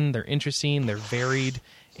fun, they're interesting, they're varied,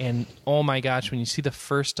 and oh my gosh, when you see the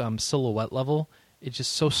first silhouette level, it's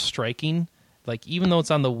just so striking. Like, even though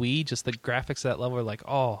it's on the Wii, just the graphics of that level are like,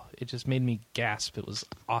 oh, it just made me gasp. It was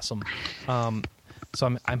awesome.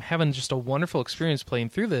 So I'm having just a wonderful experience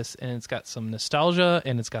playing through this, and it's got some nostalgia,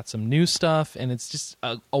 and it's got some new stuff, and it's just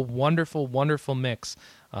a wonderful, wonderful mix.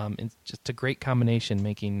 It's just a great combination,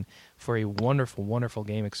 making for a wonderful, wonderful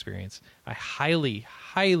game experience. I highly,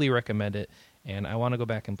 highly recommend it, and I want to go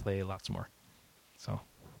back and play lots more. So,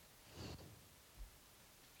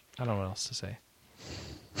 I don't know what else to say.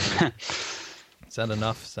 Is that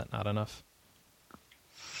enough? Is that not enough?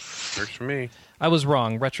 Works for me. I was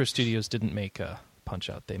wrong. Retro Studios didn't make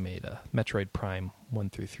Punch-Out. They made Metroid Prime 1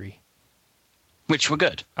 through 3. Which were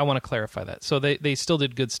good. I want to clarify that. So they still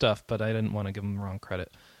did good stuff, but I didn't want to give them the wrong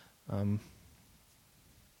credit.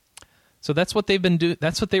 So that's what they've been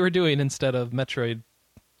that's what they were doing instead of Metroid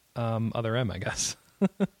Other M, I guess.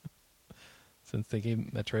 Since they gave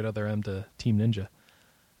Metroid Other M to Team Ninja.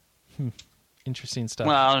 Interesting stuff.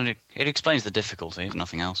 Well, it explains the difficulty, if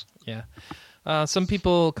nothing else. Yeah. Some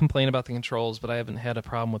people complain about the controls, but I haven't had a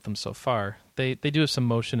problem with them so far. They do have some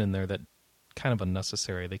motion in there that kind of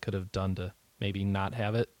unnecessary. They could have done to maybe not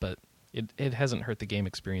have it, but it hasn't hurt the game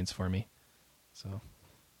experience for me. So,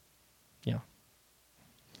 yeah.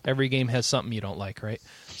 Every game has something you don't like, right?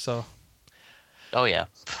 So. Oh, yeah.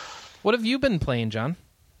 What have you been playing, John?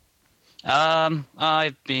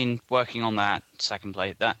 I've been working on that second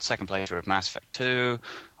playthrough of Mass Effect 2.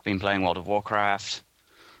 I've been playing World of Warcraft.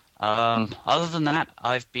 Other than that,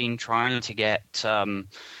 I've been trying to get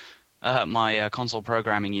my console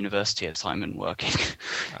programming university assignment working.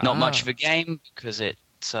 Not much of a game because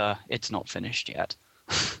it's not finished yet.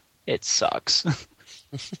 It sucks.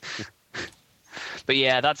 But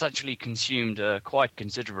yeah, that's actually consumed a quite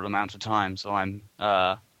considerable amount of time. So I'm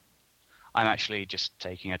actually just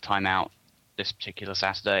taking a time out this particular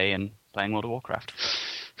Saturday and playing World of Warcraft.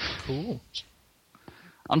 Cool.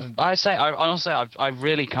 I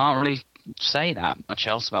really can't really say that much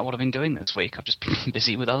else about what I've been doing this week. I've just been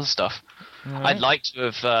busy with other stuff. Right. I'd like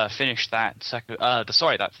to have finished that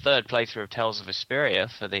that third playthrough of Tales of Vesperia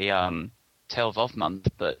for the Tales of month,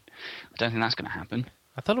 but I don't think that's going to happen.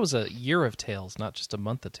 I thought it was a year of Tales, not just a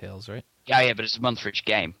month of Tales, right? Yeah, but it's a month for each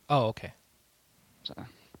game. Oh, okay. So,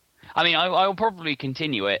 I mean, I will probably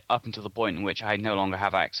continue it up until the point in which I no longer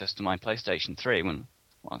have access to my PlayStation 3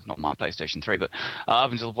 well, it's not my PlayStation 3, but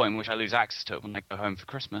up until the point in which I lose access to it when I go home for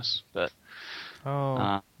Christmas. But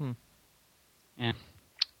yeah.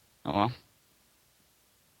 Oh well.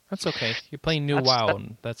 That's okay. You're playing new WoW,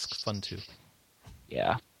 and that's fun too.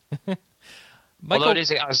 Yeah. Michael... Although it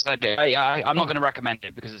is, as I said, I'm not going to recommend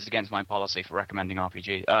it because it's against my policy for recommending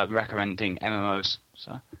recommending MMOs.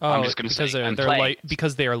 So I'm just going to say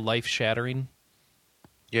because they are life-shattering.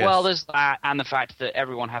 Yes. Well, there's that, and the fact that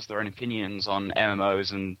everyone has their own opinions on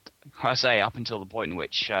MMOs, and I say up until the point in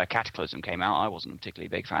which Cataclysm came out, I wasn't a particularly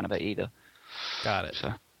big fan of it either. Got it.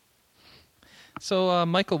 So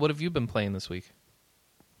Michael, what have you been playing this week?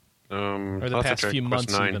 Or the past few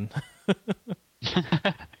months, even.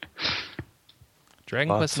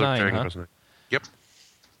 Dragon Quest 9, huh? Yep.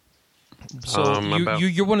 So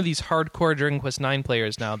you're one of these hardcore Dragon Quest 9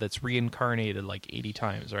 players now that's reincarnated like 80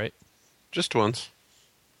 times, right? Just once.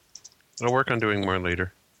 I'll work on doing more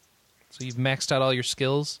later. So you've maxed out all your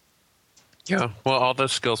skills? Yeah, well, all the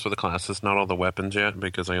skills for the classes, not all the weapons yet,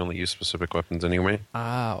 because I only use specific weapons anyway.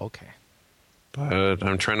 Ah, okay. But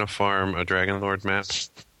I'm trying to farm a Dragon Lord map,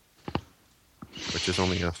 which is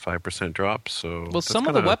only a 5% drop, so... Well, some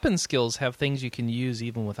of the weapon skills have things you can use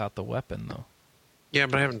even without the weapon, though. Yeah,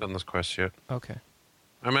 but I haven't done this quest yet. Okay.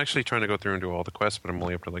 I'm actually trying to go through and do all the quests, but I'm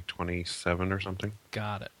only up to like 27 or something.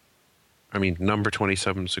 Got it. I mean, number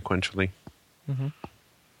 27 sequentially. Mm-hmm.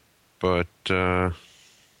 But I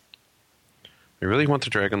really want the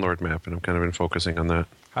Dragon Lord map, and I've kind of been focusing on that.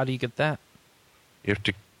 How do you get that? You have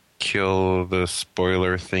to kill the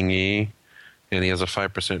spoiler thingy, and he has a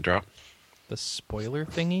 5% drop. The spoiler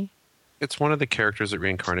thingy? It's one of the characters that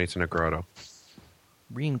reincarnates in a grotto.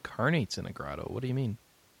 Reincarnates in a grotto? What do you mean?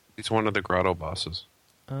 He's one of the grotto bosses.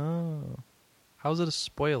 Oh. How's it a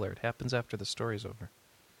spoiler? It happens after the story's over.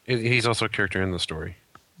 He's also a character in the story.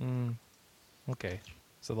 Okay.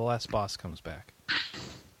 So the last boss comes back.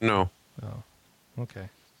 No. Oh. Okay.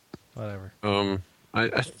 Whatever.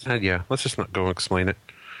 Yeah, let's just not go explain it.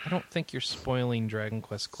 I don't think you're spoiling Dragon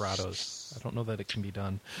Quest grottos. I don't know that it can be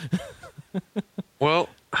done. Well,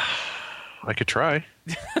 I could try.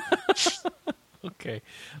 Okay.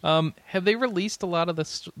 Have they released a lot of the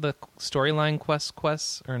storyline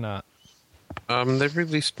quests or not? They've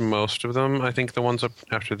released most of them. I think the ones up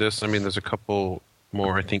after this, I mean, there's a couple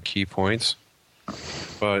more, I think, key points.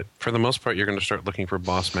 But for the most part, you're going to start looking for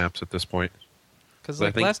boss maps at this point. Because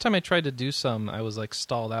last time I tried to do some, I was like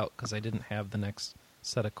stalled out because I didn't have the next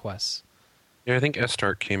set of quests. Yeah, I think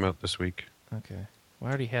S-Start came out this week. Okay. Well, I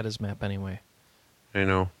already had his map anyway. I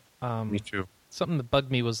know. Me too. Something that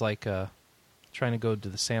bugged me was like trying to go to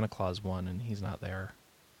the Santa Claus one, and he's not there.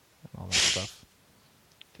 And all that stuff.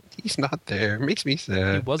 He's not there. It makes me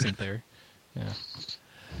sad. He wasn't there. Yeah.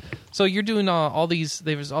 So you're doing all these.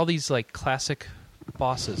 There's all these like classic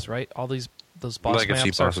bosses, right? All those boss Legacy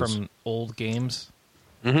maps bosses. are from old games.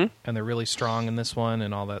 Mm-hmm. And they're really strong in this one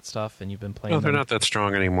and all that stuff, and you've been playing No, they're them. not that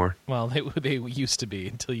strong anymore. Well, they used to be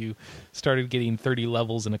until you started getting 30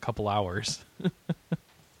 levels in a couple hours.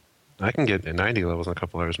 I can get 90 levels in a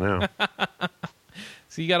couple hours now.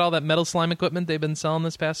 So you got all that metal slime equipment they've been selling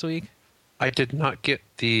this past week? I did not get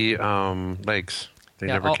the legs. They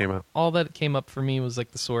never came out. All that came up for me was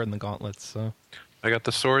like the sword and the gauntlets. So I got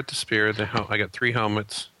the sword, the spear, I got 3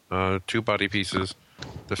 helmets, 2 body pieces,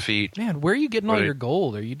 the feet. Man, where are you getting all your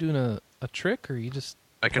gold? Are you doing a trick, or are you just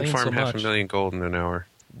I can playing farm so much? 500,000 gold in an hour.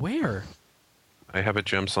 Where? I have a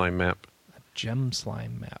gem slime map. A gem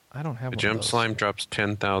slime map. I don't have The one gem of those. slime drops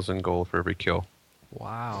 10,000 gold for every kill.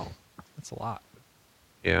 Wow. That's a lot.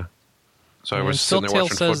 Yeah. So I And was sitting there Siltail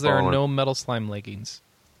watching says there football. are no metal slime leggings.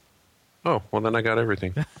 Oh, well then I got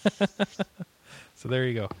everything. So there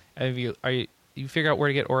you go. Have you figure out where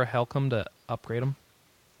to get Aura Helcom to upgrade them?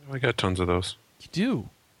 I got tons of those. You do?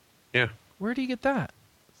 Yeah. Where do you get that?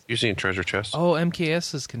 Usually in treasure chests. Oh,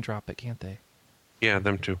 MKSs can drop it, can't they? Yeah,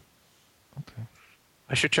 them too. Okay.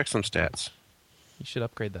 I should check some stats. You should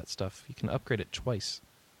upgrade that stuff. You can upgrade it twice.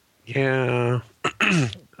 Yeah.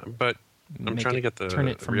 But I'm trying to get the turn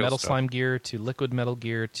it from real metal stuff. slime gear to liquid metal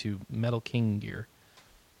gear to metal king gear.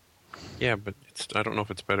 Yeah, but I don't know if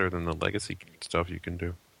it's better than the legacy stuff you can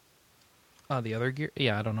do. The other gear?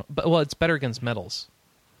 Yeah, I don't know. But it's better against metals.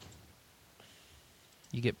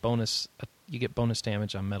 You get bonus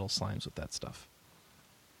damage on metal slimes with that stuff.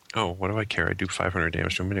 Oh, what do I care? I do 500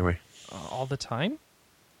 damage to them anyway. All the time?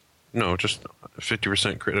 No, just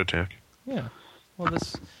 50% crit attack. Yeah. Well,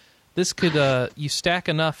 this could you stack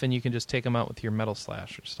enough and you can just take them out with your metal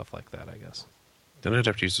slash or stuff like that, I guess. Then I'd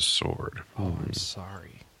have to use a sword. Oh, I'm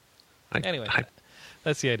sorry. Anyway, I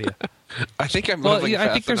that's the idea. think I'm Well, moving yeah, I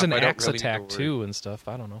fast think there's an enough. I don't axe really need to attack worry. too and stuff.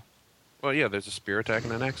 I don't know. Well, yeah, there's a spear attack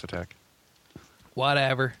and an axe attack.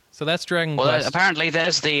 Whatever. So that's Dragon Well, Quest. apparently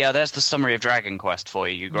there's the summary of Dragon Quest for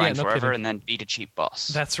you. You grind no forever kidding. and then beat a cheap boss.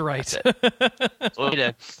 That's right. That's all you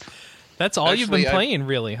do. That's all you've been Actually, playing,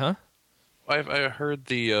 really, huh? I heard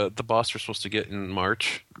the boss we're supposed to get in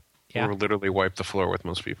March. Yeah. Will literally wipe the floor with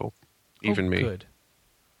most people, even me. Good.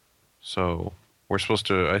 So we're supposed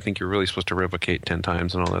to. I think you're really supposed to revocate 10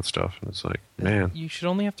 times and all that stuff. And it's like, man, You should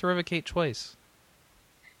only have to revocate twice.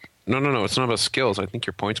 no. It's not about skills. I think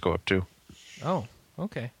your points go up too. Oh,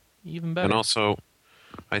 okay. Even better. And also,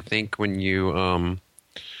 I think when you, I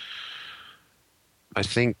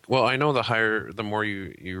know the more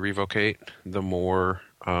you revocate, the more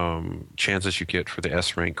chances you get for the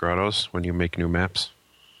S rank grottos when you make new maps.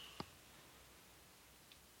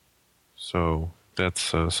 So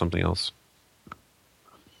that's something else.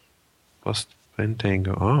 Plus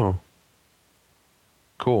Pentango. Oh,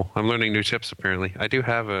 cool! I'm learning new tips. Apparently, I do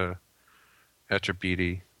have a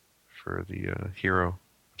attribute for the hero.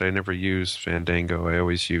 but I never use Fandango. I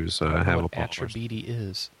always use Havel what Polymers. Atrabidi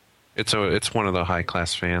is. It's one of the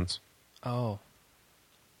high-class fans. Oh.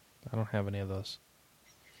 I don't have any of those.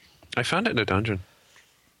 I found it in a dungeon.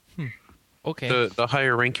 Okay. The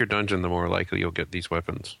higher rank your dungeon, the more likely you'll get these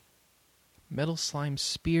weapons. Metal Slime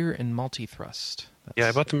Spear and Multi-Thrust. Yeah,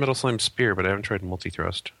 I bought the Metal Slime Spear, but I haven't tried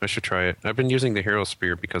Multi-Thrust. I should try it. I've been using the Hero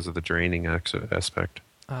Spear because of the draining aspect.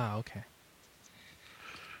 Ah, okay.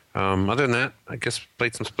 Other than that, I guess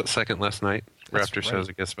played some Split Second last night. That's Raptor right. says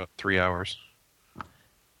I guess about 3 hours.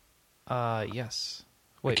 Yes.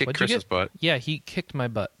 Wait, kicked what'd you Chris's get? butt. Yeah, he kicked my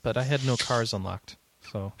butt, but I had no cars unlocked.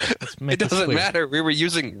 So let's make It this doesn't clear. matter. We were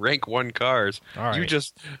using rank 1 cars. All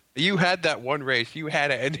right. You had that one race. You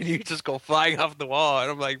had it, and then you just go flying off the wall,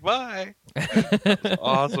 and I'm like, bye. That was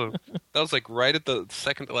awesome. That was like right at the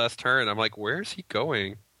second to last turn. I'm like, where is he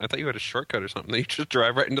going? I thought you had a shortcut or something. Then you just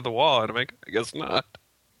drive right into the wall, and I'm like, I guess not.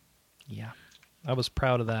 Yeah. I was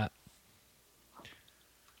proud of that.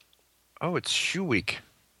 Oh, it's Shoe Week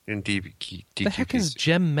in DQPC. The heck is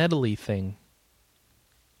Gem Medley thing?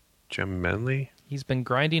 Gem Medley? He's been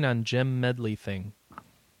grinding on Gem Medley thing.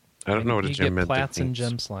 I don't know what a you Gem get Medley plats and means.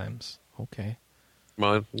 gem slimes. Okay.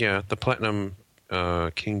 Well, yeah, the Platinum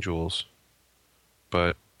King Jewels.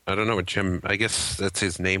 But I don't know what Gem... I guess that's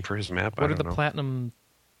his name for his map. I What are don't the know. Platinum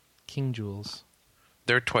King Jewels?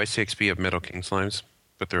 They're twice the XP of Metal King Slimes,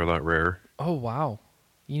 but they're a lot rarer. Oh, wow.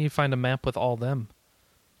 You need to find a map with all them.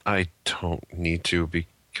 I don't need to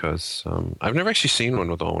because I've never actually seen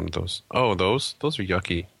one with all one of those. Oh, those are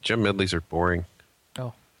yucky. Gem medleys are boring.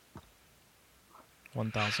 Oh.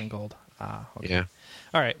 1,000 gold. Ah, okay. Yeah.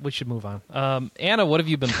 All right, we should move on. Anna, what have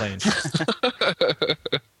you been playing?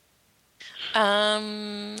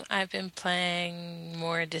 I've been playing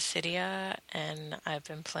more Dissidia, and I've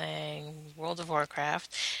been playing World of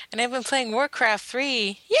Warcraft, and I've been playing Warcraft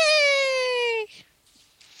 3. Yay!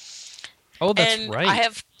 Oh, that's and right. I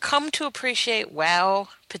have come to appreciate WoW,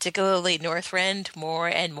 particularly Northrend, more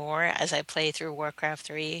and more as I play through Warcraft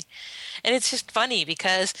 3. And it's just funny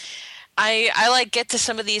because I like get to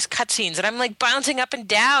some of these cutscenes and I'm like bouncing up and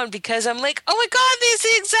down because I'm like, oh my god, these are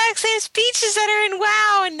the exact same speeches that are in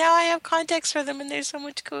WoW, and now I have context for them and they're so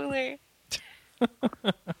much cooler.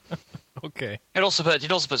 Okay. It also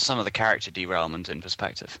puts some of the character derailment in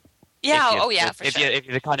perspective. Yeah, for sure. If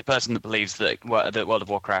you're the kind of person that believes that World of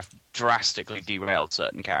Warcraft drastically derailed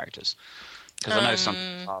certain characters, because I know some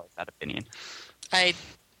people are of that opinion. I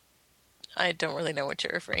don't really know what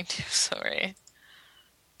you're referring to. Sorry.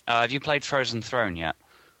 Have you played Frozen Throne yet?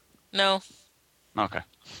 No. Okay.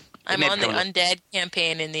 I'm on the Undead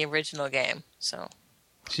campaign in the original game, so.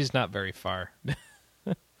 She's not very far.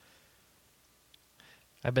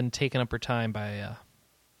 I've been taking up her time by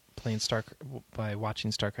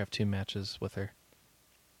watching StarCraft 2 matches with her.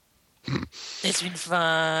 It's been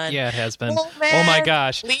fun. Yeah, it has been. Oh, man. Oh my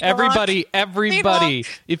gosh. Lead Everybody, Lead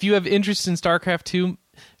if you have interest in StarCraft 2,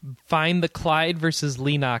 find the Clyde versus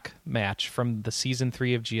Leenock match from the Season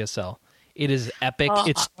 3 of GSL. It is epic. Oh,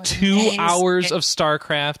 it's 2 amazing. hours of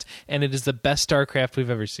StarCraft, and it is the best StarCraft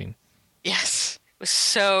we've ever seen. Yes. It was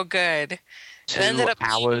so good. 2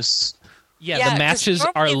 hours. Yeah, the matches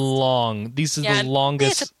are long. These are the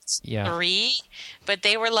longest. Yeah. 3, but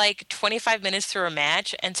they were like 25 minutes through a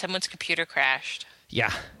match, and someone's computer crashed.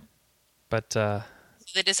 Yeah. But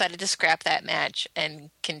They decided to scrap that match and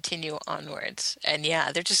continue onwards. And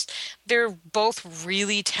yeah, they're both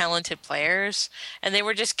really talented players, and they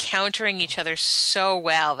were just countering each other so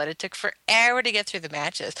well that it took forever to get through the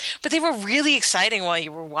matches. But they were really exciting while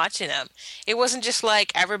you were watching them. It wasn't just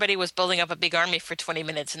like everybody was building up a big army for 20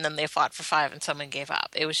 minutes and then they fought for 5 and someone gave up.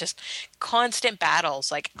 It was just constant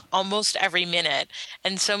battles, like almost every minute,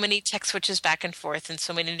 and so many tech switches back and forth and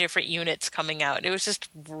so many different units coming out. It was just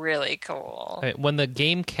really cool. when the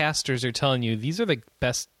game casters are telling you these are the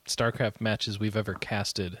best StarCraft matches we've ever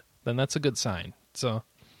casted, then that's a good sign. So,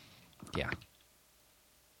 yeah.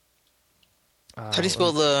 How do you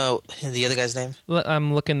spell the other guy's name?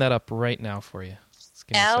 I'm looking that up right now for you. Just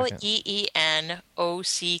give me a second.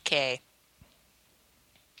 Leenock.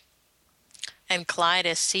 And Clyde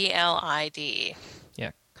is CLID.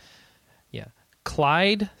 Yeah.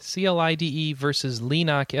 Clyde, CLIDE, versus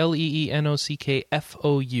Leenock,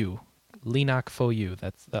 LEENOCKFOU. Leenock Fou.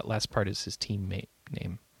 That last part is his teammate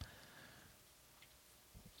name.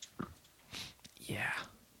 Yeah.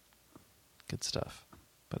 Good stuff.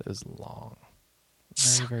 But it was long.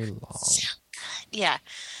 Very, very long. Yeah.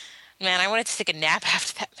 Man, I wanted to take a nap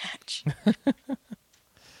after that match.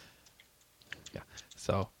 Yeah.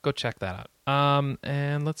 So go check that out.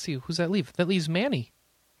 And let's see, who's that leave? That leaves Manny.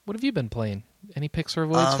 What have you been playing? Any picks or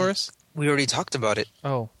avoids for us? We already talked about it.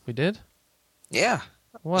 Oh, we did? Yeah.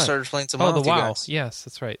 I started playing some WoW. Oh, the with you WoW. guys. Yes,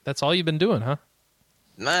 that's right. That's all you've been doing, huh?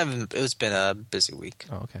 It's been a busy week.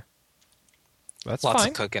 Oh, okay. That's Lots fine.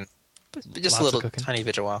 of cooking. Just Lots a of little cooking. tiny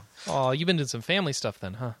bit of WoW. Oh, you've been doing some family stuff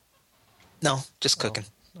then, huh? No, just cooking.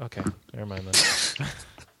 Okay, never mind then.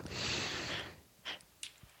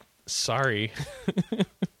 Sorry.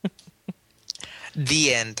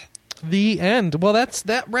 The end. The end. Well,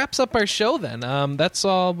 that wraps up our show then. That's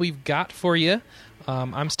all we've got for you.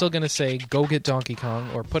 I'm still going to say go get Donkey Kong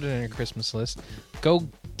or put it on your Christmas list. Go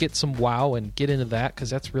get some WoW and get into that because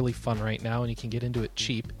that's really fun right now and you can get into it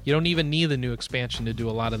cheap. You don't even need the new expansion to do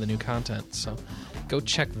a lot of the new content. So go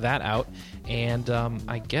check that out. And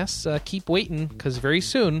I guess keep waiting because very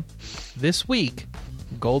soon, this week,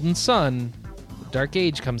 Golden Sun Dark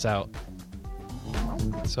Age comes out.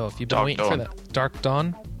 So if you've been waiting for that. Dark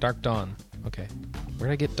Dawn? Dark Dawn. Okay. Where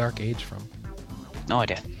did I get Dark Age from? No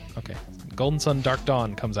idea. Okay. Golden Sun Dark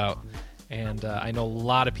Dawn comes out. And I know a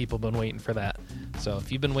lot of people have been waiting for that. So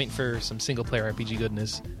if you've been waiting for some single-player RPG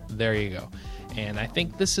goodness, there you go. And I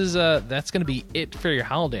think this is that's going to be it for your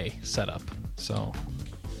holiday setup. So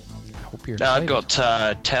I hope you're excited. I've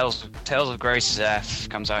got Tales of Grace's F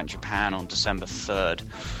comes out in Japan on December 3rd.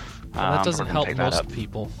 Well, that doesn't help most up.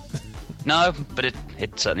 people. No, but it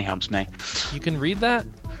certainly helps me. You can read that?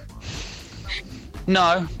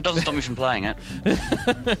 No, it doesn't stop me from playing it.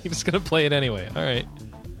 You're just going to play it anyway. All right.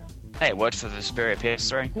 Hey, it worked for the Spirit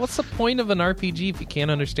PS3. What's the point of an RPG if you can't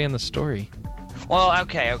understand the story? Well,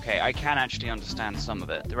 okay. I can actually understand some of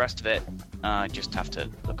it. The rest of it, I just have to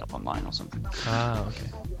look up online or something. Ah, okay.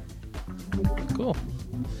 Cool.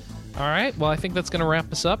 All right. Well, I think that's going to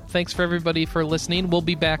wrap us up. Thanks for everybody for listening. We'll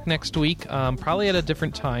be back next week, probably at a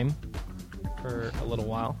different time for a little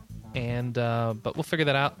while. And but we'll figure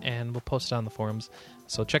that out, and we'll post it on the forums.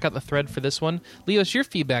 So check out the thread for this one. Leave us your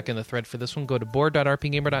feedback in the thread for this one. Go to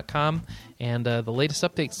board.rpgamer.com and the latest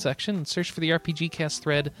updates section, and search for the RPGcast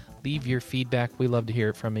thread. Leave your feedback. We love to hear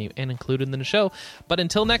it from you and include it in the show. But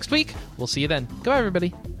until next week, we'll see you then. Goodbye,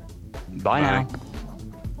 everybody. Bye now.